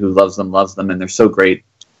 Everybody who loves them, and they're so great.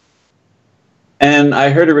 And I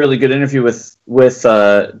heard a really good interview with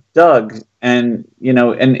Doug, and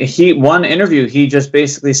one interview he just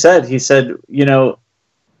basically said,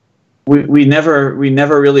 we never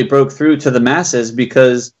really broke through to the masses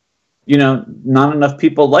because not enough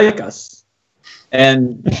people like us.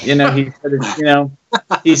 And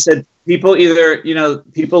he said people either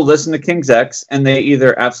people listen to King's X and they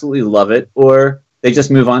either absolutely love it or they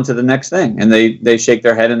just move on to the next thing, and they shake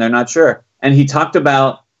their head and they're not sure. And he talked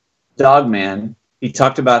about Dogman. He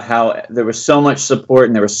talked about how there was so much support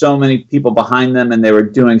and there were so many people behind them, and they were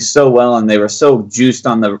doing so well, and they were so juiced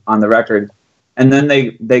on the record. And then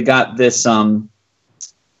they got this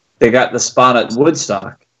they got the spot at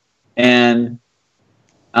Woodstock, and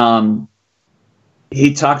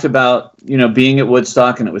he talked about, you know, being at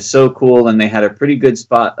Woodstock, and it was so cool, and they had a pretty good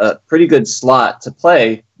slot to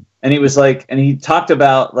play. And he was like, and he talked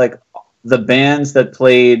about like the bands that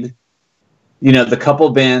played, you know, the couple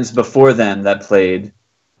bands before them that played,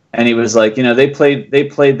 and he was like, you know, they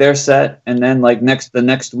played their set, and then like the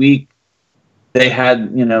next week they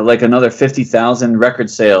had, you know, like another 50,000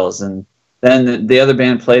 record sales, and then the other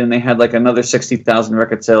band played and they had like another 60,000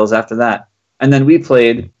 record sales after that. And then we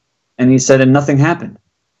played, and he said, and nothing happened.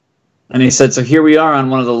 And he said, so here we are on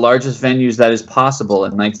one of the largest venues that is possible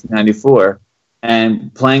in 1994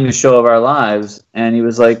 and playing the show of our lives. And he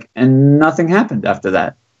was like, and nothing happened after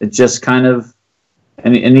that. It just kind of,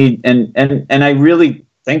 and I really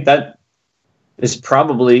think that is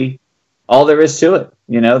probably all there is to it.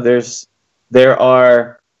 You know, there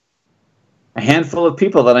are a handful of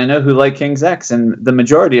people that I know who like King's X, and the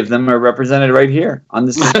majority of them are represented right here on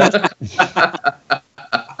this discussion.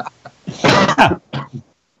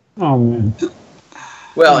 Oh man.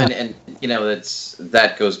 Well, and you know,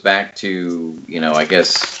 that goes back to, you know, I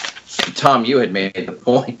guess Tom, you had made the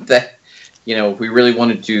point that, you know, if we really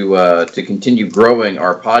wanted to continue growing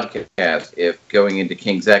our podcast, if going into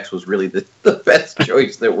King's X was really the best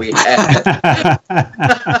choice that we had.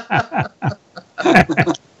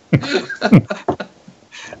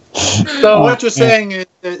 So what you're saying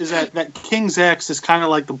is that King's X is kind of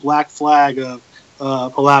like the Black Flag of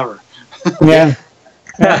Palaver. Yeah.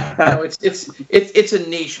 No, it's a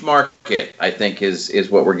niche market, I think,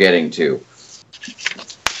 is what we're getting to.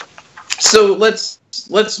 So let's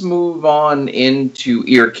move on into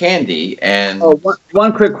Ear Candy. And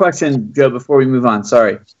one quick question, Joe, before we move on.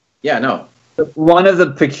 Sorry. Yeah, no. One of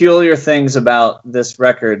the peculiar things about this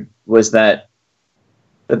record was that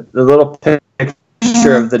the little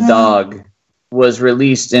picture of the dog was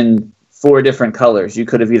released in 4 different colors. You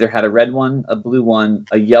could have either had a red one, a blue one,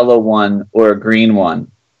 a yellow one, or a green one.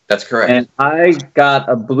 That's correct. And I got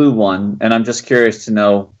a blue one, and I'm just curious to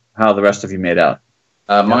know how the rest of you made out.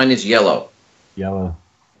 Mine is yellow. Yellow.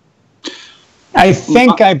 I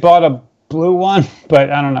think I bought a blue one, but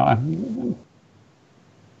I don't know.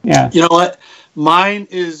 Yeah. You know what? Mine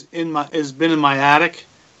has been in my attic,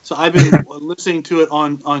 so I've been listening to it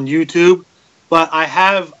on YouTube. But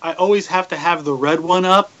I always have to have the red one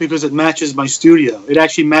up because it matches my studio. It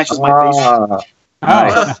actually matches my basement.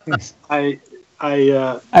 Nice. I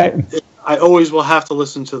always will have to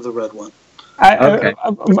listen to the red one.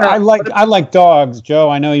 I like dogs, Joe.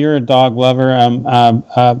 I know you're a dog lover.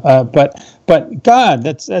 But God,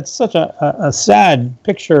 that's such a sad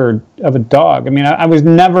picture of a dog. I mean, I was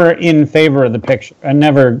never in favor of the picture. I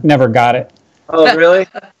never got it. Oh, really?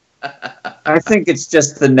 I think it's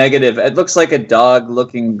just the negative. It looks like a dog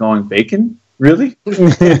going bacon. Really? So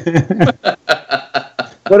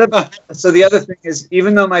the other thing is,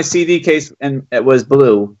 even though my CD case and it was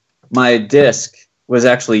blue, my disc was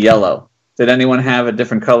actually yellow. Did anyone have a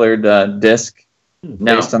different colored disc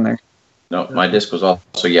based on there? No, my disc was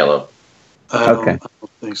also yellow. Okay. I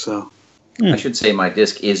don't think so. I should say my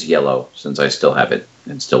disc is yellow since I still have it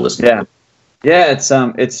and still listen to it. Yeah,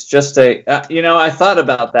 it's just I thought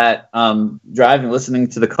about that listening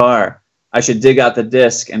to the car. I should dig out the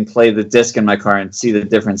disc and play the disc in my car and see the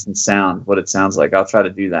difference in sound, what it sounds like. I'll try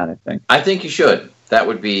to do that, I think. I think you should. That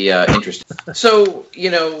would be interesting. So,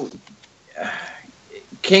 you know,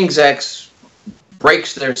 King's X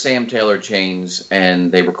breaks their Sam Taylor chains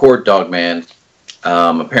and they record Dogman.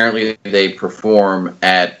 Apparently they perform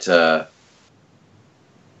at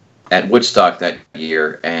Woodstock that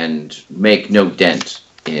year and make no dent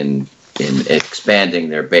in expanding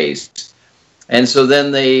their base. And so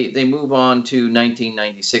then they move on to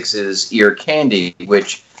 1996's Ear Candy,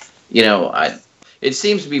 which, you know, it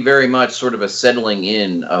seems to be very much sort of a settling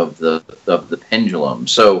in of the pendulum.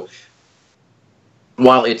 So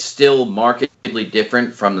while it's still markedly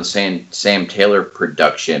different from the Sam Taylor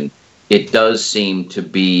production, it does seem to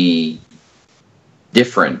be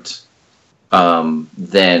different than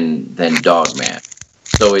Dogman.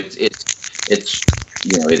 So it's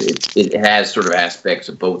you know, it has sort of aspects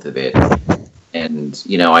of both of it. And,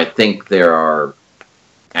 you know, I think there are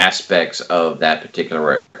aspects of that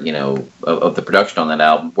particular, you know, of the production on that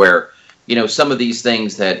album where, you know, some of these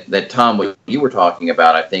things that Tom, what you were talking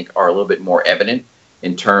about, I think are a little bit more evident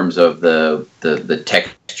in terms of the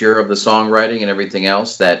texture of the songwriting and everything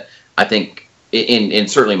else that I think in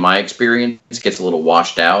certainly my experience, gets a little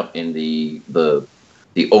washed out in the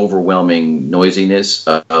overwhelming noisiness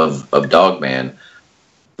of Dogman.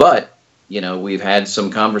 But, we've had some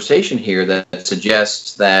conversation here that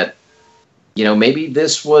suggests that, maybe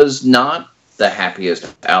this was not the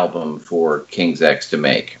happiest album for King's X to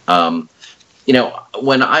make.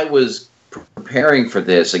 When I was preparing for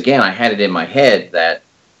this, again, I had it in my head that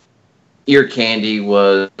Ear Candy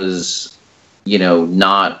was,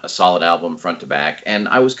 not a solid album front to back. And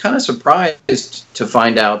I was kind of surprised to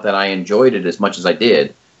find out that I enjoyed it as much as I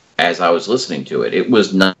did as I was listening to it. It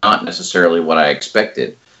was not necessarily what I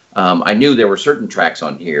expected. I knew there were certain tracks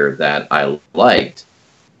on here that I liked.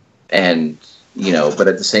 And, but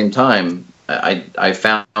at the same time, I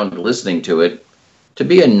found listening to it to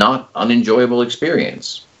be a not unenjoyable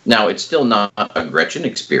experience. Now, it's still not a Gretchen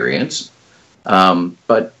experience,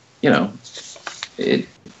 but,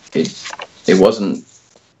 it wasn't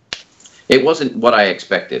what I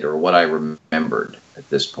expected or what I remembered at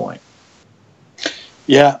this point.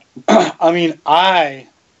 Yeah, I mean, I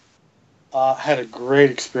had a great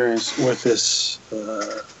experience with this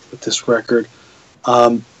record.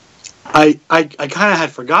 I kind of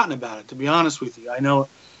had forgotten about it, to be honest with you. I know,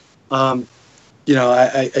 I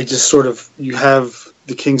just sort of, you have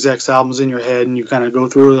the King's X albums in your head and you kind of go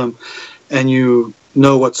through them and you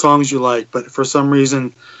know what songs you like, but for some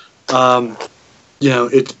reason,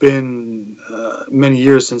 it's been many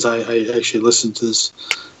years since I actually listened to this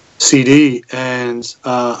CD, and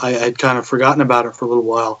I'd kind of forgotten about it for a little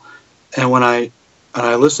while. And when I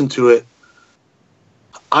listened to it,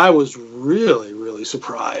 I was really, really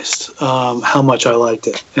surprised how much I liked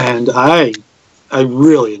it, and I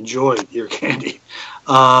really enjoyed Ear Candy.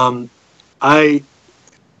 I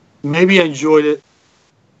enjoyed it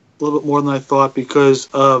a little bit more than I thought because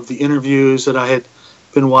of the interviews that I had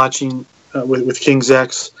been watching with King's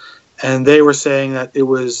X, and they were saying that it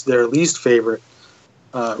was their least favorite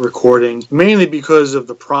recording, mainly because of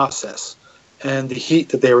the process and the heat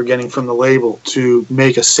that they were getting from the label to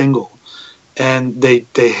make a single, and they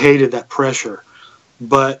hated that pressure.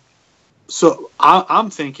 But so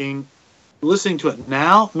I'm thinking, listening to it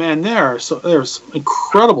now, man, there's some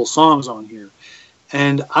incredible songs on here.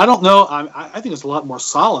 And I don't know, I think it's a lot more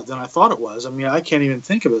solid than I thought it was. I mean, I can't even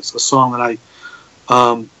think of it as a song that I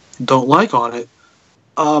don't like on it.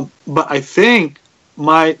 But I think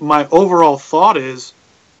my overall thought is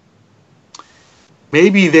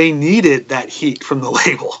maybe they needed that heat from the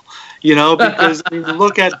label, because I mean,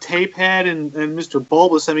 look at Tapehead and Mr.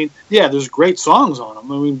 Bulbous. I mean, yeah, there's great songs on them.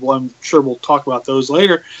 I mean, well, I'm sure we'll talk about those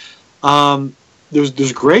later.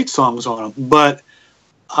 There's great songs on them, but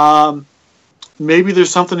maybe there's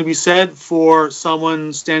something to be said for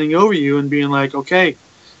someone standing over you and being like, okay,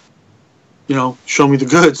 show me the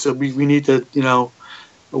goods. So we need to,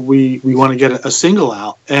 we want to get a single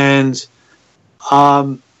out. And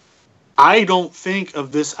I don't think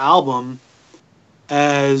of this album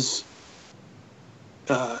as,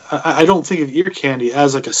 I don't think of Ear Candy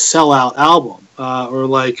as like a sellout album or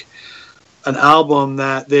like an album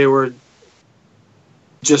that they were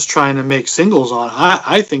just trying to make singles on.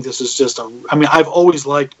 I think this is just I've always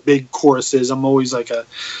liked big choruses. I'm always like a,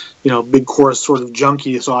 big chorus sort of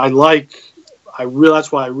junkie. So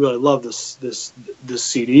that's why I really love this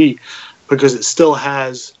CD, because it still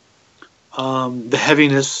has the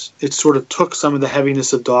heaviness. It sort of took some of the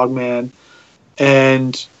heaviness of Dogman,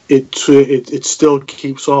 and it still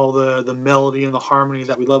keeps all the melody and the harmony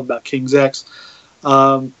that we love about King's X.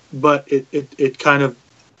 But it kind of,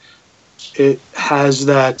 it has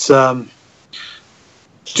that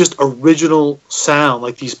just original sound,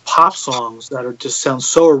 like these pop songs that are just sound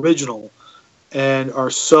so original and are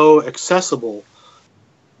so accessible.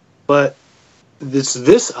 But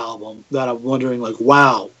this album that I'm wondering, like,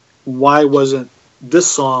 wow, why wasn't this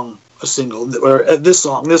song a single, or this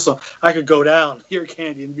song? I could go down Ear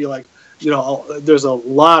Candy and be like, there's a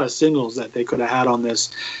lot of singles that they could have had on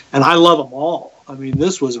this, and I love them all. I mean,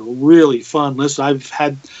 this was a really fun list. I've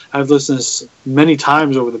listened to this many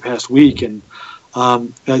times over the past week, and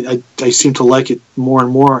I seem to like it more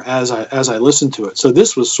and more as I listen to it. So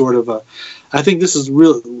this was sort of I think this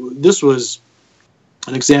was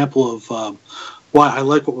an example of why I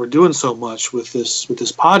like what we're doing so much with this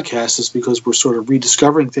podcast, is because we're sort of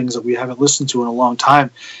rediscovering things that we haven't listened to in a long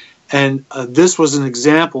time. And this was an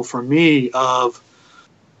example for me of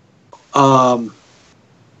why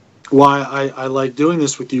I like doing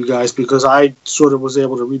this with you guys, because I sort of was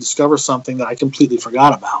able to rediscover something that I completely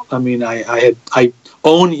forgot about. I mean, I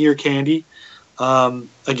own Ear Candy.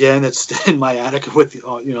 Again, it's in my attic with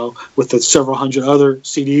the several hundred other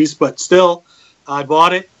CDs, but still, I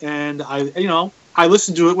bought it, and I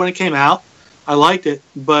listened to it when it came out. I liked it,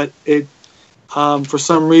 but it for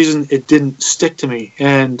some reason it didn't stick to me,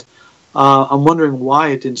 and I'm wondering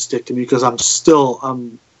why it didn't stick to me because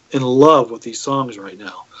I'm in love with these songs right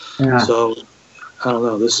now. Yeah. So I don't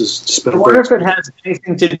know. This has just been. I wonder if it has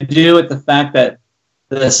anything to do with the fact that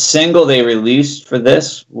the single they released for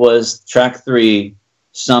this was track 3,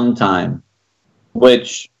 "Sometime,"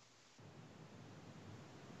 which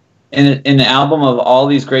in an album of all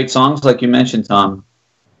these great songs, like you mentioned, Tom,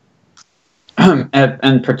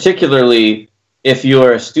 and particularly if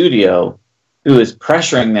you're a studio who is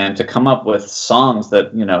pressuring them to come up with songs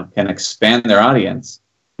that can expand their audience,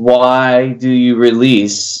 why do you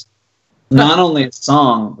release not only a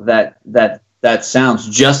song that sounds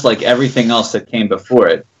just like everything else that came before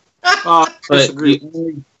it, but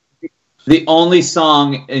the only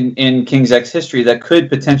song in King's X history that could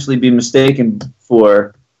potentially be mistaken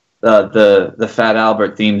for the Fat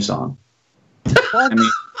Albert theme song? I mean,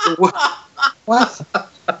 What?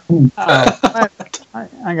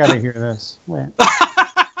 I gotta hear this. Wait.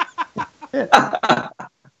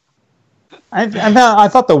 I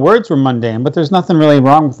thought the words were mundane, but there's nothing really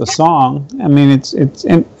wrong with the song. I mean,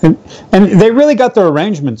 and they really got their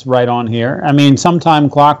arrangements right on here. I mean, Sometime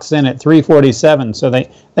clocks in at 3:47, so they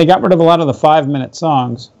got rid of a lot of the 5-minute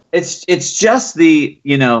songs. It's just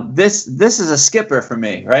this is a skipper for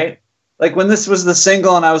me, right? Like when this was the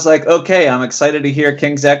single, and I was like, okay, I'm excited to hear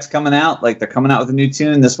King's X coming out. Like they're coming out with a new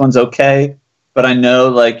tune. This one's okay, but I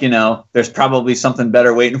know, there's probably something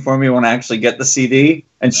better waiting for me when I actually get the CD.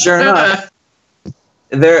 And sure enough.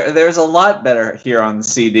 There's a lot better here on the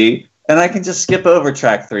CD, and I can just skip over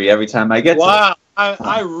track 3 every time I get to it. Wow,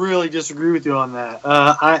 I really disagree with you on that.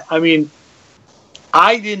 I mean,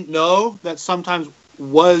 I didn't know that Sometimes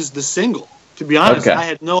was the single. To be honest, I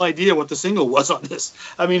had no idea what the single was on this.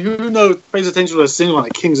 I mean, who pays attention to a single on a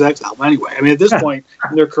King's X album anyway? I mean, at this point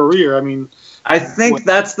in their career, I mean... I think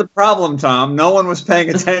that's the problem, Tom. No one was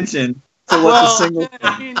paying attention to what the single was.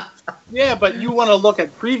 I mean, yeah, but you want to look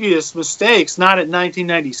at previous mistakes, not at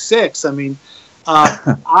 1996. I mean,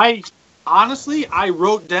 I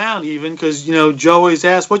wrote down even because Joe always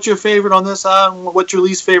asks, "What's your favorite on this? What's your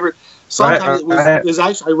least favorite?" Sometimes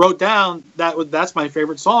I wrote down that's my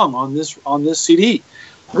favorite song on this CD.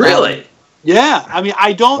 Really? Yeah. I mean,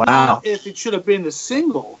 I don't know if it should have been the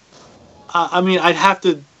single. I mean, I'd have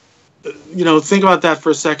to think about that for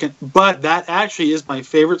a second. But that actually is my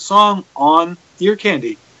favorite song on Ear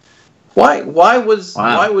Candy. Why was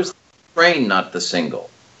Train not the single?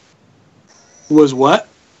 Was what?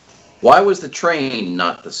 Why was the Train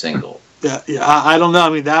not the single? Yeah, I don't know. I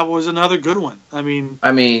mean, that was another good one. I mean,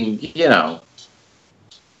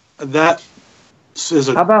 that is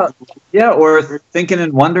a. How about or Thinking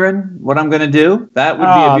and Wondering What I'm Gonna Do? That would be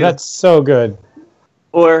a beautiful. That's so good.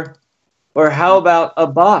 Or how about A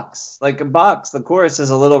Box? Like A Box, the chorus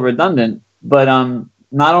is a little redundant, but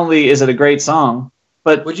not only is it a great song,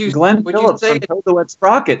 but Glenn Phillips from Toad Wet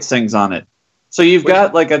Sprocket sings on it. So you've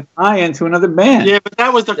got like a tie-in to another band. Yeah, but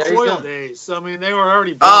that was the Coil days. So, I mean, they were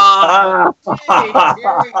already...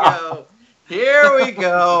 Here we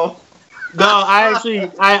go. No, I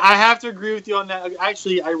have to agree with you on that.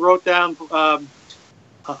 Actually, I wrote down A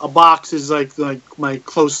Box is like my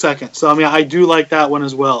close second. So, I mean, I do like that one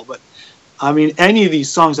as well. But, I mean, any of these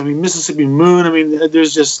songs, I mean, Mississippi Moon, I mean,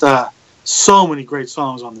 there's just so many great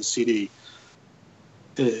songs on the CD.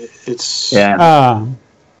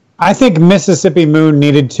 I think Mississippi Moon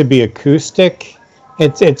needed to be acoustic.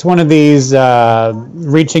 It's one of these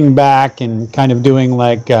reaching back and kind of doing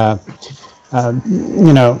like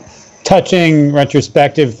touching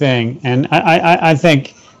retrospective thing, and I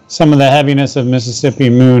think some of the heaviness of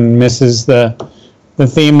Mississippi Moon misses the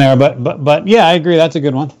theme there. But yeah, I agree. That's a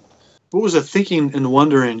good one. What was the Thinking and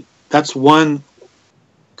Wondering? That's one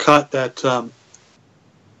cut that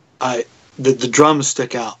the drums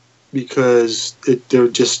stick out. Because they're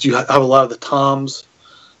just you have a lot of the toms,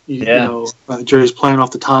 Jerry's playing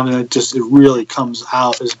off the tom, and it really comes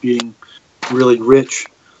out as being really rich.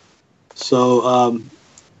 So,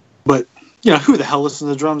 but who the hell listens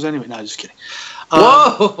to the drums anyway? No, just kidding.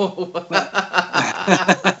 Whoa!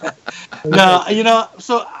 No,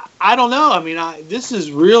 so I don't know. I mean, this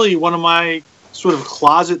is really one of my sort of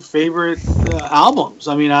closet favorite albums.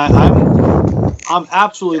 I mean, I'm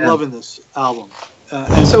absolutely loving this album. One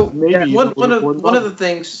of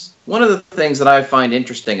the things that I find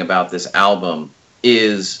interesting about this album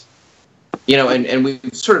is, and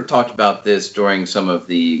we've sort of talked about this during some of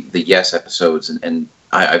the Yes episodes, and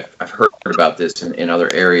I've heard about this in other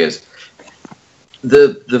areas.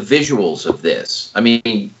 The visuals of this. I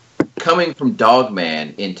mean, coming from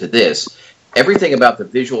Dogman into this, everything about the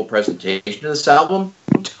visual presentation of this album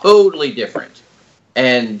totally different.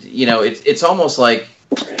 And, you know, it's almost like,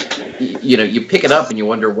 you know, you pick it up and you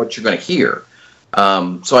wonder what you're going to hear.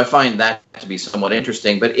 So I find that to be somewhat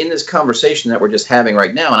interesting. But in this conversation that we're just having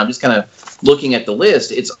right now, and I'm just kind of looking at the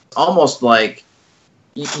list, it's almost like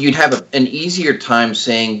you'd have an easier time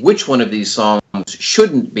saying which one of these songs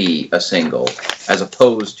shouldn't be a single as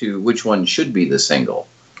opposed to which one should be the single.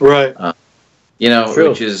 Right. You know, True.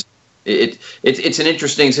 which is, it's an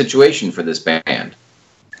interesting situation for this band.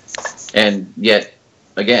 And yet,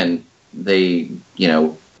 again, they, you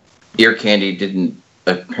know, Ear Candy didn't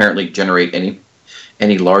apparently generate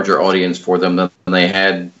any larger audience for them than they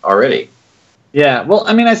had already. Yeah, well,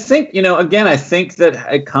 I mean, I think, you know, again, I think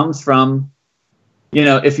that it comes from, you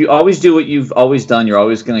know, if you always do what you've always done, you're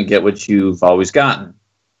always going to get what you've always gotten.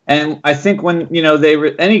 And I think when, you know,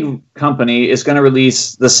 any company is going to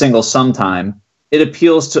release the single sometime, it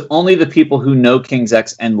appeals to only the people who know King's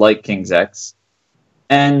X and like King's X.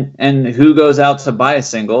 And who goes out to buy a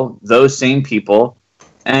single? Those same people.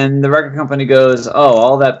 And the record company goes, oh,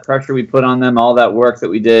 all that pressure we put on them, all that work that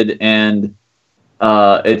we did, and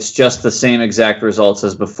it's just the same exact results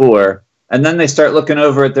as before. And then they start looking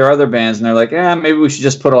over at their other bands, and they're like, maybe we should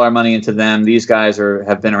just put all our money into them. These guys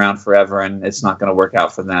have been around forever, and it's not going to work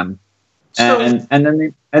out for them. And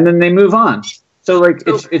then they move on. So like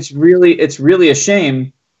it's really a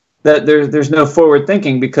shame that there's no forward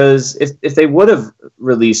thinking, because if they would have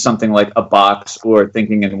released something like A Box or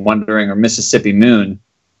Thinking and Wondering or Mississippi Moon,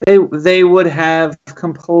 they would have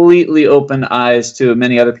completely opened eyes to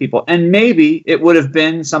many other people. And maybe it would have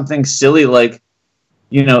been something silly like,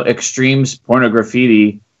 you know, Extreme's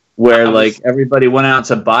Pornograffiti, where like everybody went out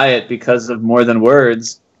to buy it because of More Than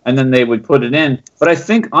Words, and then they would put it in. But I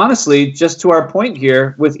think, honestly, just to our point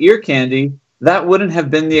here, with Ear Candy, that wouldn't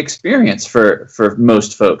have been the experience for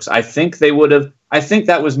most folks. I think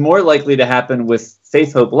that was more likely to happen with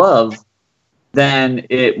Faith, Hope, Love than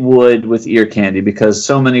it would with Ear Candy, because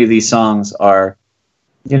so many of these songs are,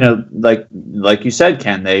 you know, like you said,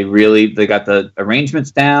 Ken, they got the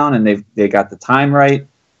arrangements down and they got the time right.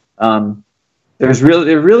 There's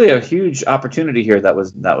really a huge opportunity here that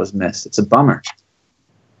was missed. It's a bummer.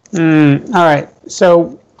 All right,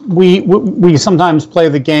 so we sometimes play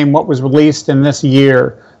the game what was released in this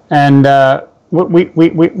year, and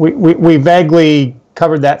we vaguely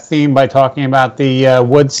covered that theme by talking about the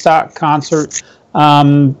Woodstock concert,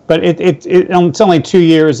 but it's only 2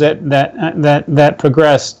 years that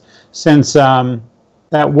progressed since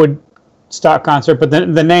that Woodstock concert, but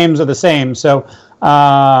the names are the same. So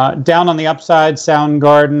Down on the Upside,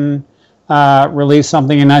 Soundgarden released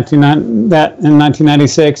something in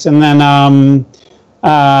 1996, and then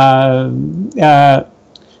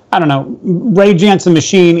I don't know, Rage Against the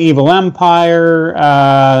Machine, Evil Empire,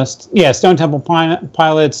 Stone Temple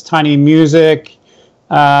Pilots, Tiny Music,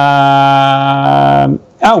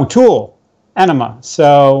 Tool, Enema.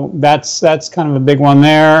 So that's kind of a big one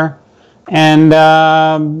there. And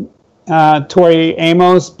Tori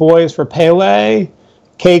Amos, Boys for Pele,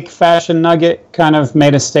 Cake, Fashion Nugget kind of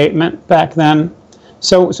made a statement back then.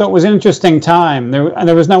 So it was an interesting time.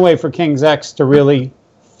 There was no way for King's X to really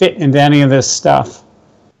fit into any of this stuff.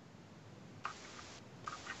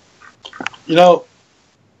 You know,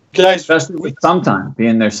 guys, especially with Sometime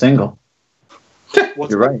being their single.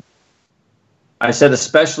 You're right. I said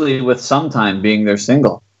especially with Sometime being their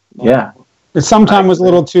single. Yeah. But Sometime was a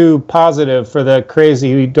little too positive for the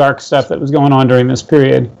crazy dark stuff that was going on during this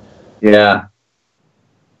period. Yeah.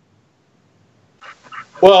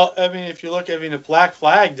 Well, I mean, if you look, if Black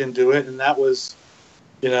Flag didn't do it, and that was,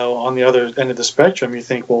 you know, on the other end of the spectrum, you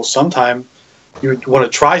think, well, sometime you would want to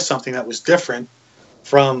try something that was different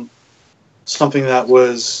from something that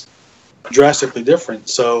was drastically different.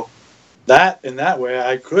 So that, in that way,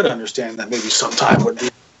 I could understand that maybe Sometime would be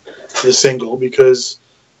the single, because,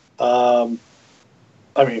 I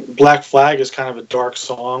mean, Black Flag is kind of a dark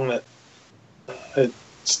song that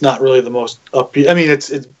it's not really the most upbeat. I mean,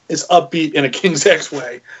 it's upbeat in a King's X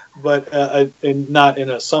way, but and not in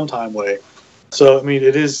a Sometime way. So, I mean,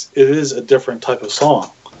 it is a different type of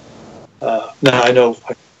song. Now, I know,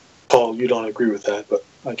 Paul, you don't agree with that, but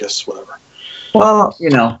I guess whatever. Well, you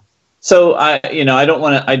know, so I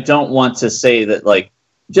don't want to say that, like,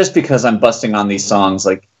 just because I'm busting on these songs,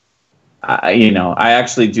 like, I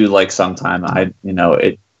actually do like Sometime.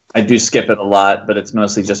 I do skip it a lot, but it's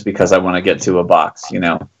mostly just because I want to get to A Box, you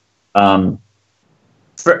know.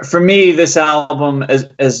 For me, this album,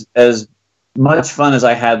 as much fun as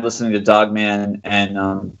I had listening to Dogman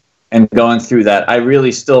and going through that, I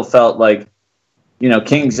really still felt like, you know,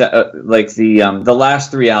 King's like the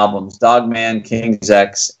last three albums, Dogman, King's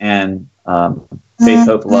X, and Faith,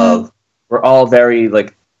 Hope, Love, were all very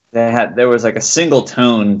like there was like a single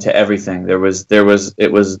tone to everything. It was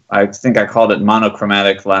I think I called it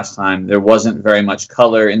monochromatic last time. There wasn't very much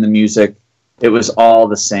color in the music. It was all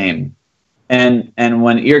the same. And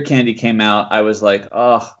when Ear Candy came out, I was like,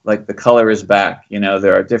 oh, like the color is back. You know,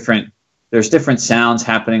 there's different sounds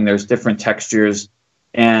happening. There's different textures,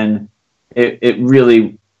 and I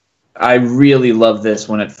really love this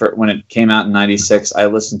when it came out in '96. I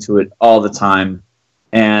listened to it all the time,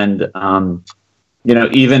 and you know,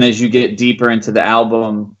 even as you get deeper into the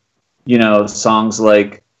album, you know, songs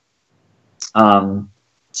like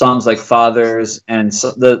Fathers, and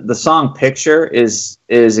so the song Picture is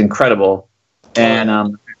incredible.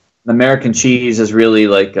 And American Cheese is really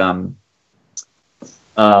like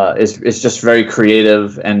is just very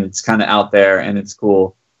creative, and it's kind of out there, and it's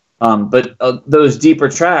cool. But those deeper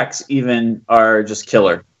tracks even are just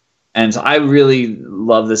killer. And so I really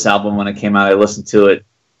love this album when it came out. I listened to it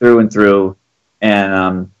through and through,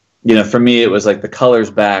 and you know, for me, it was like the color's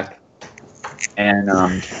back, and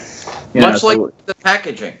much like the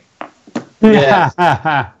packaging.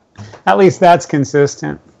 Yeah. At least that's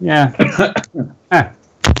consistent. Yeah.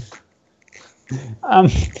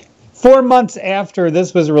 4 months after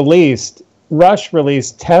this was released, Rush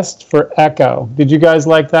released Test for Echo. Did you guys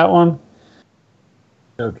like that one?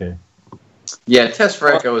 Okay. Yeah, Test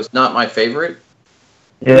for Echo is not my favorite.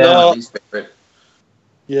 Yeah. Not my least favorite.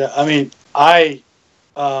 Yeah, I mean, I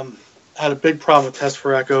had a big problem with Test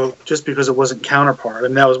for Echo just because it wasn't Counterpart.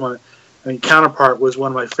 And that was Counterpart was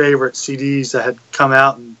one of my favorite CDs that had come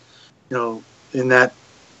out, and you know, in that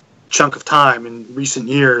chunk of time in recent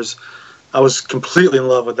years, I was completely in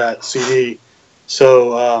love with that CD.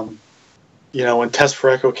 So, you know, when Test for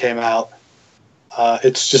Echo came out,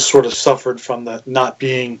 it's just sort of suffered from the not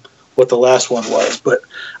being what the last one was. But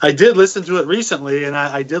I did listen to it recently, and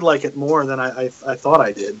I did like it more than I thought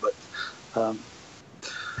I did. But, you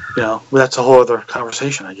know, that's a whole other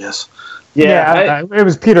conversation, I guess. Yeah, it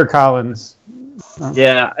was Peter Collins.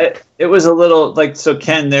 Yeah, it was a little like, so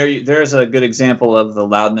Ken, there's a good example of the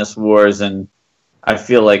loudness wars, and I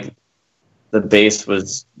feel like the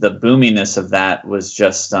boominess of that was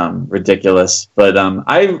just ridiculous. But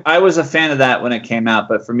I was a fan of that when it came out,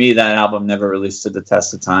 but for me, that album never really stood the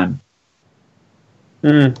test of time.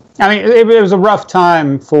 I mean, it was a rough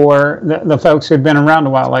time for the folks who'd been around a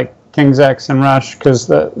while, like King's X and Rush, because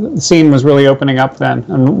the scene was really opening up then,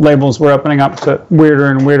 and labels were opening up to weirder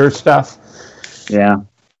and weirder stuff. Yeah.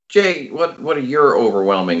 Jay, what are your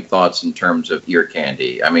overwhelming thoughts in terms of Ear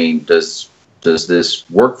Candy? I mean, does this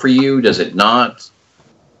work for you? Does it not?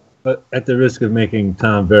 But at the risk of making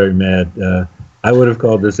Tom very mad, I would have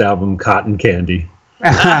called this album Cotton Candy.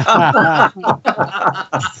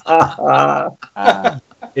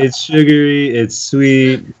 It's sugary, it's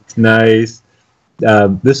sweet, it's nice.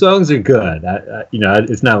 The songs are good. You know,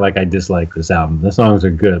 it's not like I dislike this album. The songs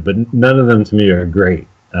are good, but none of them to me are great.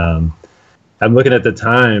 I'm looking at the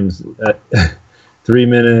times. 3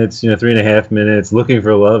 minutes, 3.5 minutes. Looking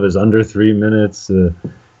for Love is under 3 minutes.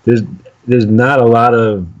 There's not a lot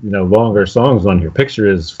of longer songs on here. Picture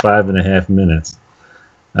is 5.5 minutes,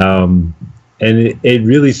 and it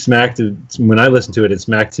really smacked. When I listened to it, it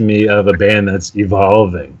smacked to me of a band that's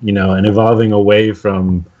evolving, and evolving away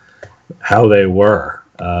from how they were.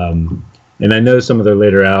 And I know some of their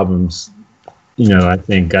later albums, I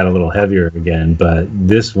think got a little heavier again, but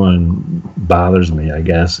this one bothers me, I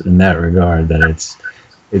guess, in that regard, that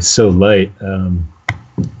it's so light. And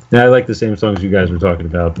I like the same songs you guys were talking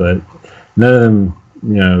about, but none of them,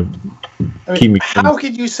 keep me. How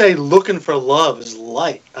could you say "Looking for Love" is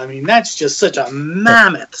light? I mean, that's just such a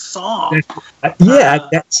mammoth song.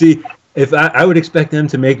 See, if I would expect them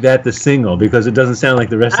to make that the single, because it doesn't sound like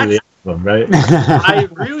the rest of the album, right? I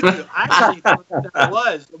agree with you. I actually thought that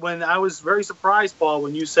was, when I was very surprised, Paul,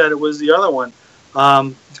 when you said it was the other one.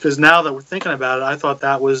 Because now that we're thinking about it, I thought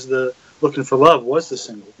that was the "Looking for Love" was the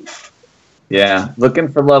single. Yeah, "Looking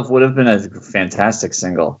for Love" would have been a fantastic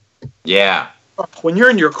single. Yeah. When you're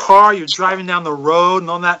in your car, you're driving down the road, and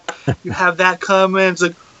on that, you have that coming. It's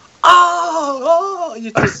like, oh, you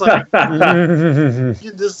just like,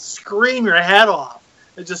 you just scream your head off.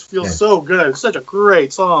 It just feels so good. It's such a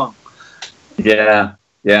great song. Yeah,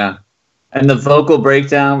 yeah. And the vocal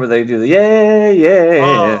breakdown where they do the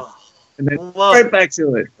yeah, and then right back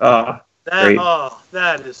to it. Great.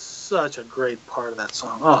 That is such a great part of that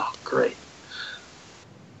song. Oh, great.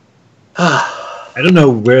 I don't know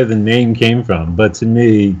where the name came from, but to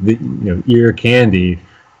me, Ear Candy,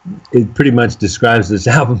 it pretty much describes this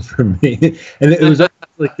album for me. And it was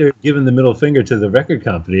like they're giving the middle finger to the record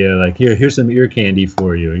company. Like, here's some ear candy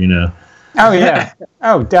for you, Oh, yeah.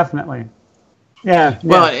 Oh, definitely. Yeah.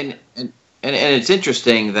 Well, And it's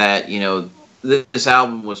interesting that, this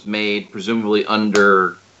album was made presumably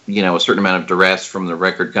under, a certain amount of duress from the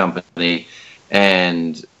record company,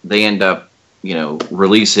 and they end up,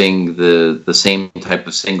 releasing the same type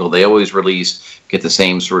of single they always release, get the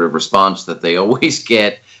same sort of response that they always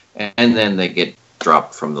get, and then they get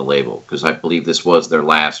dropped from the label, because I believe this was their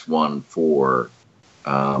last one for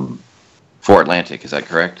Atlantic. Is that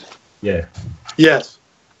correct? Yeah. Yes.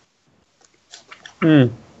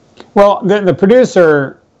 Well, the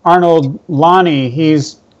producer, Arnold Lonnie,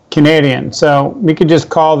 he's Canadian, so we could just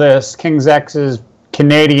call this King's X's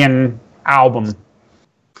Canadian album.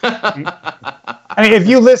 I mean, if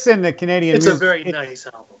you listen to Canadian It's music, a very nice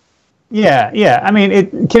album. Yeah. I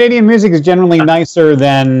mean, Canadian music is generally nicer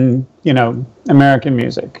than, American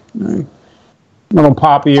music. A little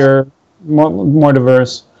poppier, more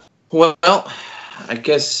diverse. Well, I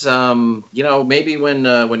guess maybe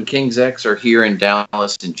when King's X are here in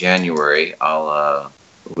Dallas in January,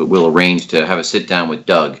 we'll arrange to have a sit down with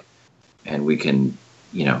Doug, and we can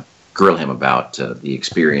grill him about the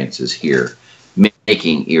experiences here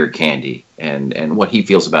making Ear Candy and what he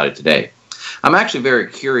feels about it today. I'm actually very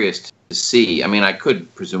curious to see. I mean, I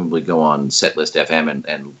could presumably go on Setlist FM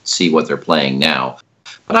and see what they're playing now,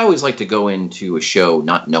 but I always like to go into a show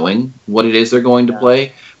not knowing what it is they're going to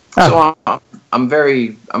play. So I'm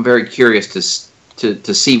very curious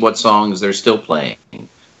to see what songs they're still playing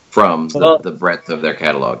from the breadth of their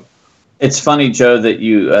catalog. It's funny, Joe, that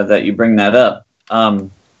you bring that up,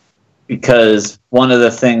 because one of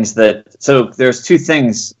the things there's two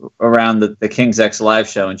things around the King's X live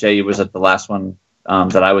show, and Jay, you was at the last one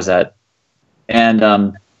that I was at, and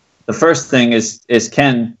the first thing is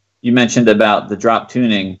Ken, you mentioned about the drop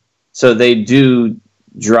tuning, so they do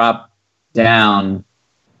drop down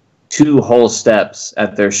 2 whole steps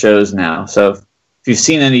at their shows now. So if you've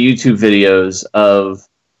seen any YouTube videos of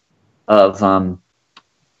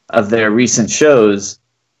their recent shows,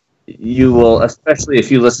 you will, especially if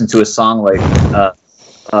you listen to a song like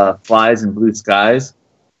Flies in Blue Skies,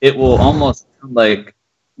 it will almost sound like,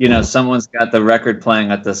 someone's got the record playing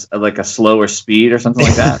at this like a slower speed or something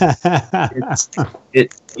like that.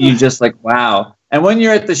 You just like, wow. And when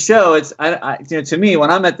you're at the show, it's to me, when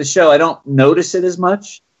I'm at the show, I don't notice it as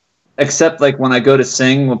much. Except like when I go to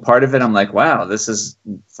sing a part of it, I'm like, wow, this is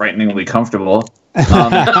frighteningly comfortable. But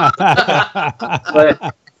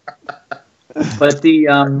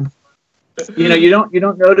the you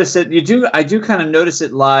don't notice it. I do kind of notice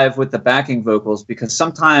it live with the backing vocals, because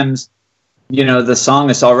sometimes the song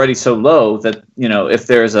is already so low that if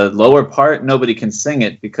there's a lower part, nobody can sing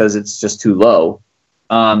it because it's just too low.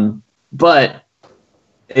 But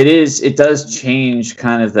it does change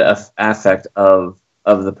kind of the affect of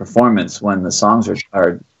the performance when the songs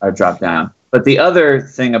are dropped down. But the other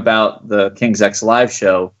thing about the King's X live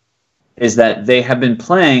show is that they have been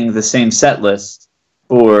playing the same set list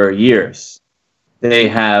for years. They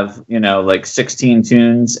have, like 16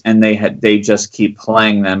 tunes, and they just keep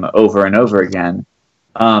playing them over and over again.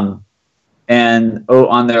 On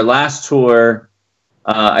their last tour,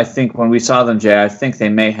 I think when we saw them, Jay, I think they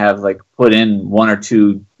may have like put in 1 or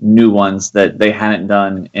 2 new ones that they hadn't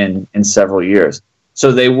done in several years.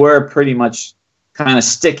 So they were pretty much kind of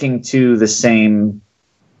sticking to the same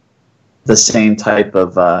type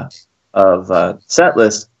of set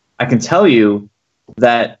list. I can tell you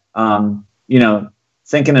that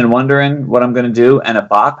Thinking and Wondering, What I'm Going to Do, and A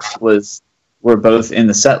Box were both in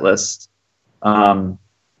the set list.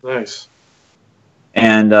 Nice.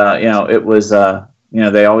 And it was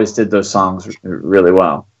they always did those songs really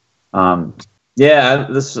well. I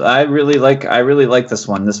really like this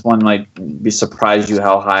one. This one might be surprise you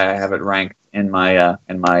how high I have it ranked in my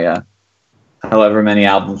however many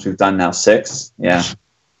albums we've done now. 6. Yeah.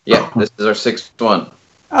 Yeah, this is our 6th one.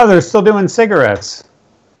 Oh, they're still doing cigarettes.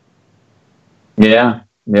 Yeah.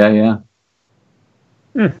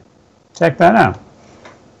 Check that out.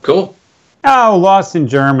 Cool. Oh, Lost in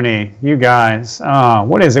Germany. You guys. Oh,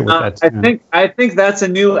 what is it with that tune? I think that's a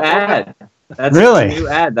new ad. That's really? A new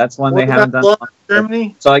ad. That's one they haven't done. Lost in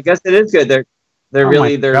Germany? So I guess it is good. They're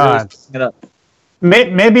really picking it up.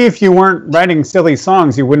 Maybe if you weren't writing silly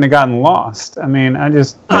songs, you wouldn't have gotten lost. I mean, I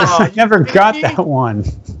never got that one.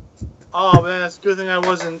 Oh man, it's a good thing I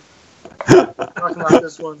wasn't talking about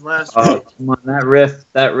this one last week. Come on, that riff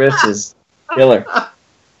is killer. Oh,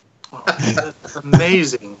 that's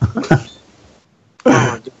amazing. Oh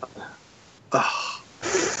my god.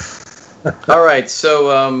 All right,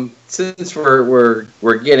 so since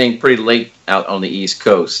we're getting pretty late out on the East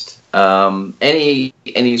Coast,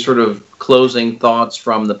 any sort of closing thoughts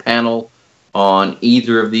from the panel on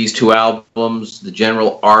either of these 2 albums, the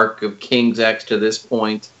general arc of King's X to this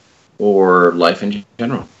point, or life in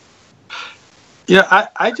general.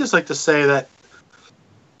 I just like to say that,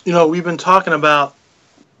 we've been talking about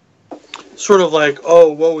sort of like,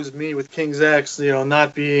 oh, woe is me with King's X,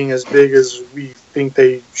 not being as big as we think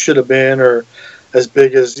they should have been, or as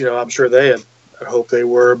big as, I'm sure they had hoped they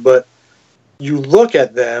were. But you look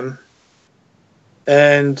at them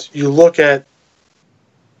and you look at,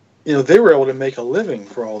 they were able to make a living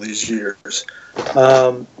for all these years.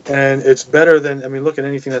 And it's better than, look at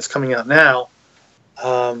anything that's coming out now.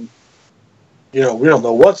 We don't know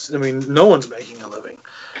no one's making a living.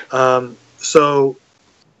 So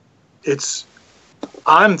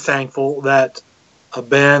I'm thankful that a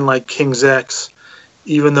band like King's X,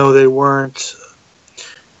 even though they weren't,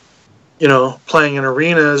 playing in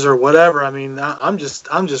arenas or whatever, I'm just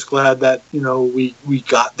glad that, we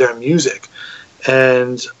got their music.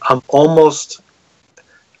 And I'm almost,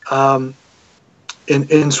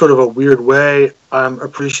 in sort of a weird way, I'm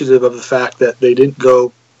appreciative of the fact that they didn't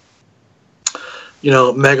go,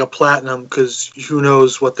 mega platinum, because who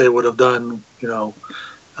knows what they would have done,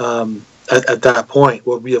 at that point.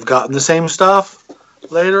 Would we have gotten the same stuff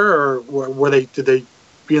later, or did they,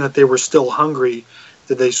 being that they were still hungry,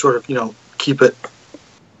 did they sort of, keep it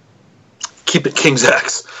King's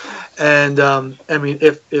X? And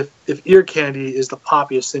if Ear Candy is the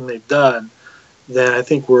poppiest thing they've done, then I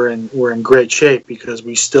think we're in great shape, because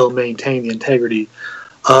we still maintain the integrity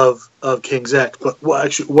of King's X. But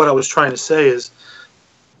what I was trying to say is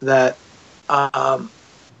that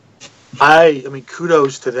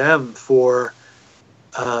kudos to them for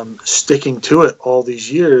sticking to it all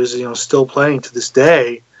these years, still playing to this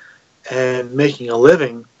day and making a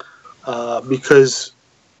living, because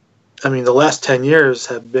the last 10 years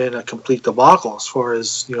have been a complete debacle as far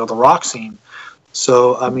as, the rock scene.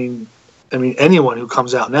 So, anyone who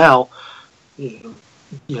comes out now,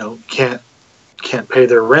 can't pay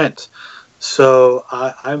their rent. So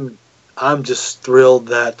I'm just thrilled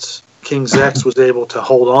that King's X was able to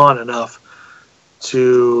hold on enough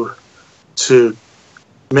to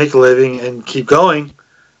make a living and keep going,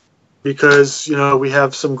 because, we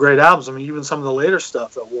have some great albums. Even some of the later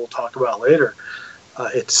stuff that we'll talk about later,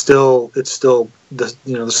 it's still the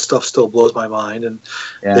stuff still blows my mind, and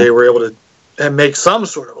they were able to make some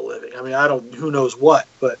sort of a living. Who knows what,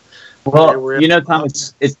 but Tom,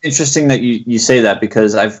 it's interesting that you say that,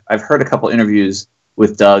 because I've heard a couple interviews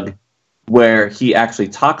with Doug where he actually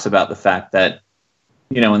talks about the fact that,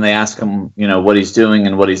 when they ask him, what he's doing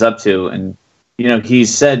and what he's up to, and he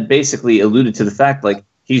said, basically alluded to the fact, like,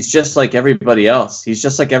 he's just like everybody else. He's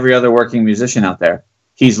just like every other working musician out there.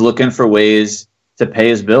 He's looking for ways to pay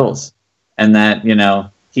his bills, and that,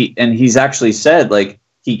 he's actually said, like,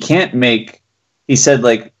 he said,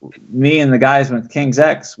 like, me and the guys with King's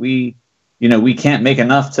X, we can't make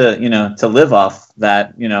enough to live off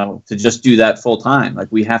that, to just do that full time.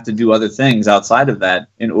 Like, we have to do other things outside of that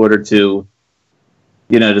in order to,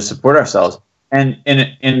 to support ourselves. And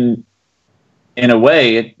in a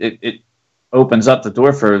way, it opens up the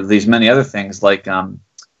door for these many other things, like the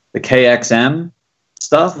KXM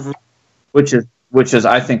stuff, mm-hmm. which is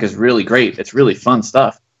I think is really great. It's really fun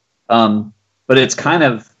stuff. But it's kind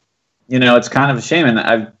of, it's kind of a shame. And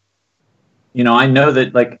I know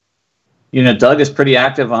that, like, Doug is pretty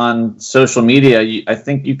active on social media. I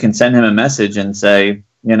think you can send him a message and say,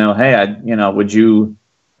 hey, would you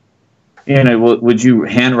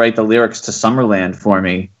handwrite the lyrics to Summerland for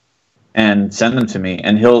me and send them to me?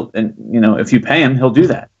 And if you pay him, he'll do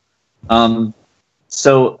that.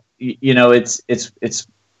 So it's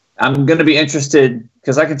I'm going to be interested,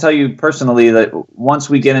 because I can tell you personally that once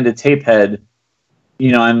we get into Tapehead,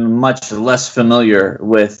 I'm much less familiar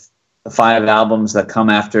with the 5 albums that come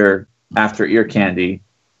after Ear Candy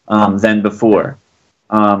than before.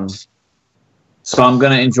 So I'm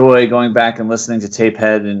going to enjoy going back and listening to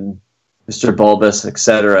Tapehead and Mr. Bulbous,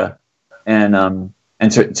 etc., and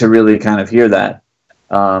to really kind of hear that.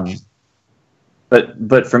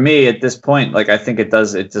 But for me at this point, like, I think it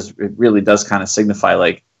really does kind of signify,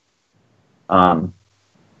 like, kind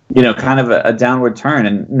of a downward turn,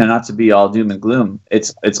 and not to be all doom and gloom.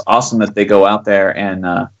 It's awesome that they go out there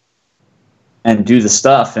and do the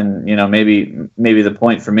stuff, and maybe the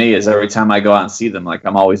point for me is every time I go out and see them, like,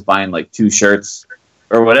 I'm always buying like 2 shirts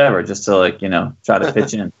or whatever, just to, like, try to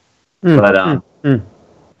pitch in. But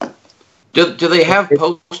do they have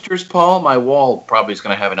posters, Paul? My wall probably is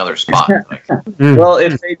going to have another spot. Well,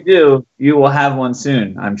 if they do, you will have one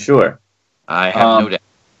soon, I'm sure. I have no doubt.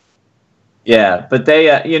 Yeah, but they,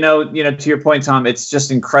 to your point, Tom, it's just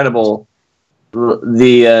incredible,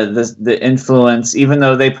 the influence. Even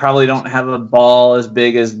though they probably don't have a ball as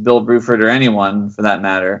big as Bill Bruford or anyone for that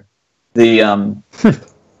matter, the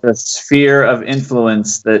the sphere of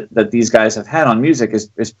influence that these guys have had on music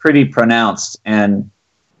is pretty pronounced and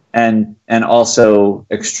also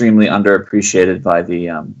extremely underappreciated by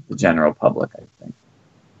the general public, I think.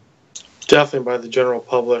 Definitely by the general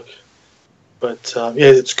public. But yeah,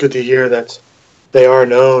 it's good to hear that they are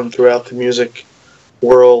known throughout the music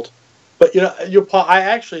world. But Paul, I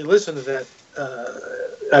actually listened to that.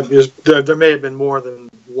 There may have been more than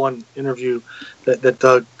one interview that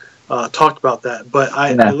Doug talked about that, but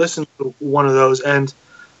I listened to one of those, and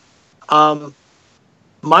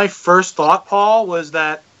my first thought, Paul, was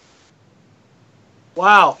that,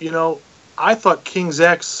 wow, I thought King's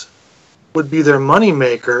X would be their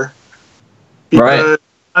moneymaker. Right.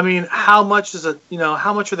 I mean, how much are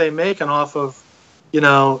they making off of,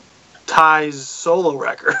 Ty's solo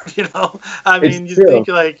record? I mean, you think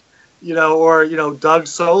like, or Doug's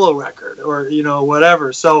solo record, or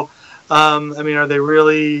whatever. So, I mean, are they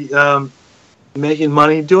really making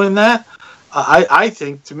money doing that? I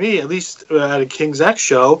think, to me, at least at a King's X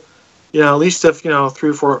show, at least if 300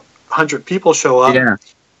 or 400 people show up,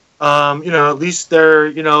 at least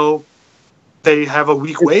they're they have a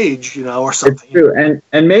week wage, or something. It's true,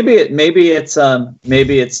 and maybe it's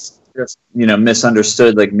just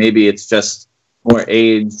misunderstood. Like maybe it's just more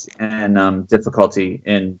age and difficulty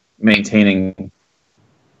in maintaining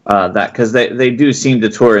that, because they do seem to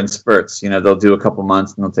tour in spurts. They'll do a couple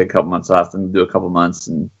months and they'll take a couple months off, and they'll do a couple months,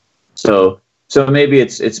 and so maybe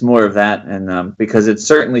it's more of that, and because it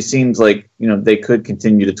certainly seems like they could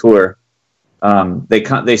continue to tour.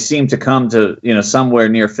 They seem to come to somewhere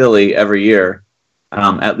near Philly every year,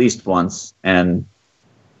 at least once, and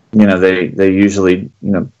they usually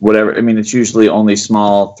whatever. I mean, it's usually only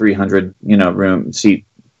small 300 seat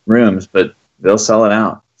rooms, but they'll sell it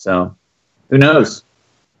out. So who knows?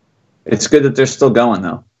 It's good that they're still going,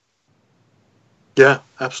 though. Yeah,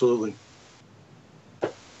 absolutely.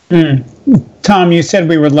 Tom, you said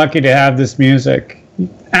we were lucky to have this music.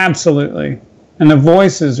 Absolutely. And the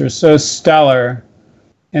voices are so stellar,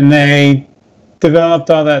 and they developed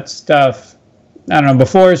all that stuff, I don't know,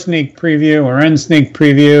 before sneak preview or in sneak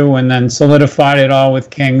preview, and then solidified it all with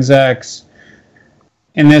King's X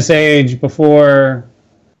in this age before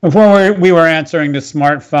we were answering to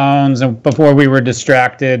smartphones and before we were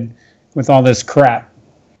distracted with all this crap.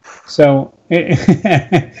 So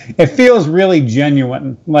it feels really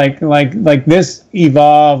genuine, like this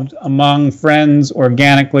evolved among friends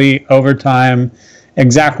organically over time,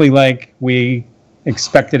 exactly like we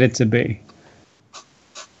expected it to be.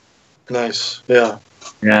 Nice, yeah.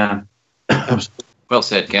 Well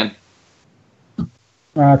said, Ken.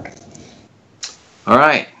 Rock. All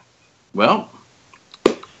right. Well,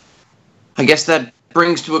 I guess that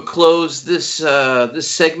brings to a close this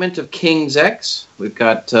segment of King's X. We've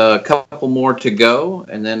got a couple more to go,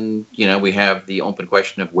 and then we have the open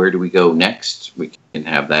question of where do we go next. We can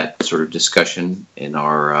have that sort of discussion in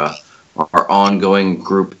our ongoing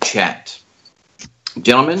group chat.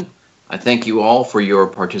 Gentlemen, I thank you all for your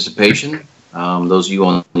participation. Those of you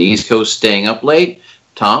on the East Coast staying up late.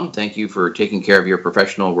 Tom, thank you for taking care of your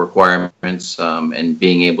professional requirements and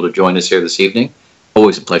being able to join us here this evening.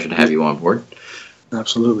 Always a pleasure to have you on board.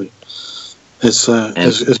 Absolutely. It's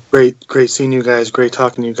great seeing you guys. Great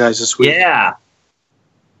talking to you guys this week. Yeah.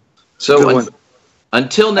 So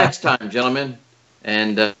until next time, gentlemen,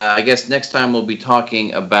 and I guess next time we'll be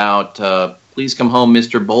talking about Please Come Home,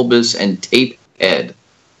 Mr. Bulbous and Tapehead.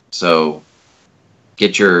 So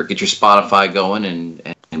get your Spotify going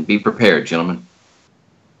and be prepared, gentlemen.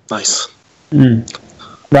 Nice.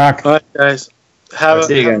 Rock. All right, guys. Have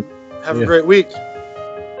a great week.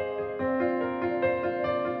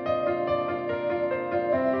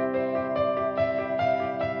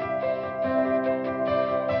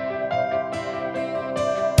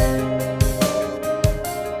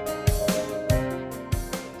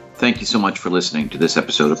 Thank you so much for listening to this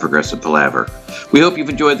episode of Progressive Palaver. We hope you've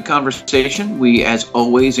enjoyed the conversation. We, as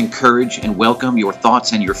always, encourage and welcome your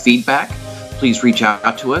thoughts and your feedback. Please reach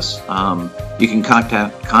out to us. You can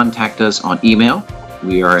contact us on email.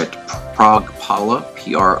 We are at progpala,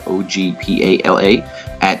 PROGPALA,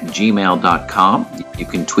 @gmail.com. You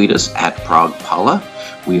can tweet us at progpala.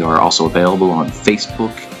 We are also available on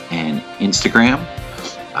Facebook and Instagram.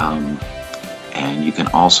 And you can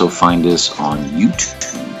also find us on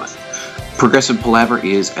YouTube. Progressive Palaver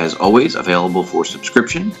is, as always, available for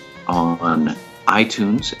subscription on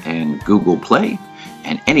iTunes and Google Play,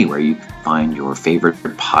 and anywhere you can find your favorite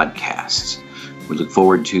podcasts. We look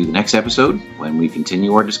forward to the next episode when we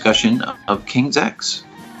continue our discussion of King's X.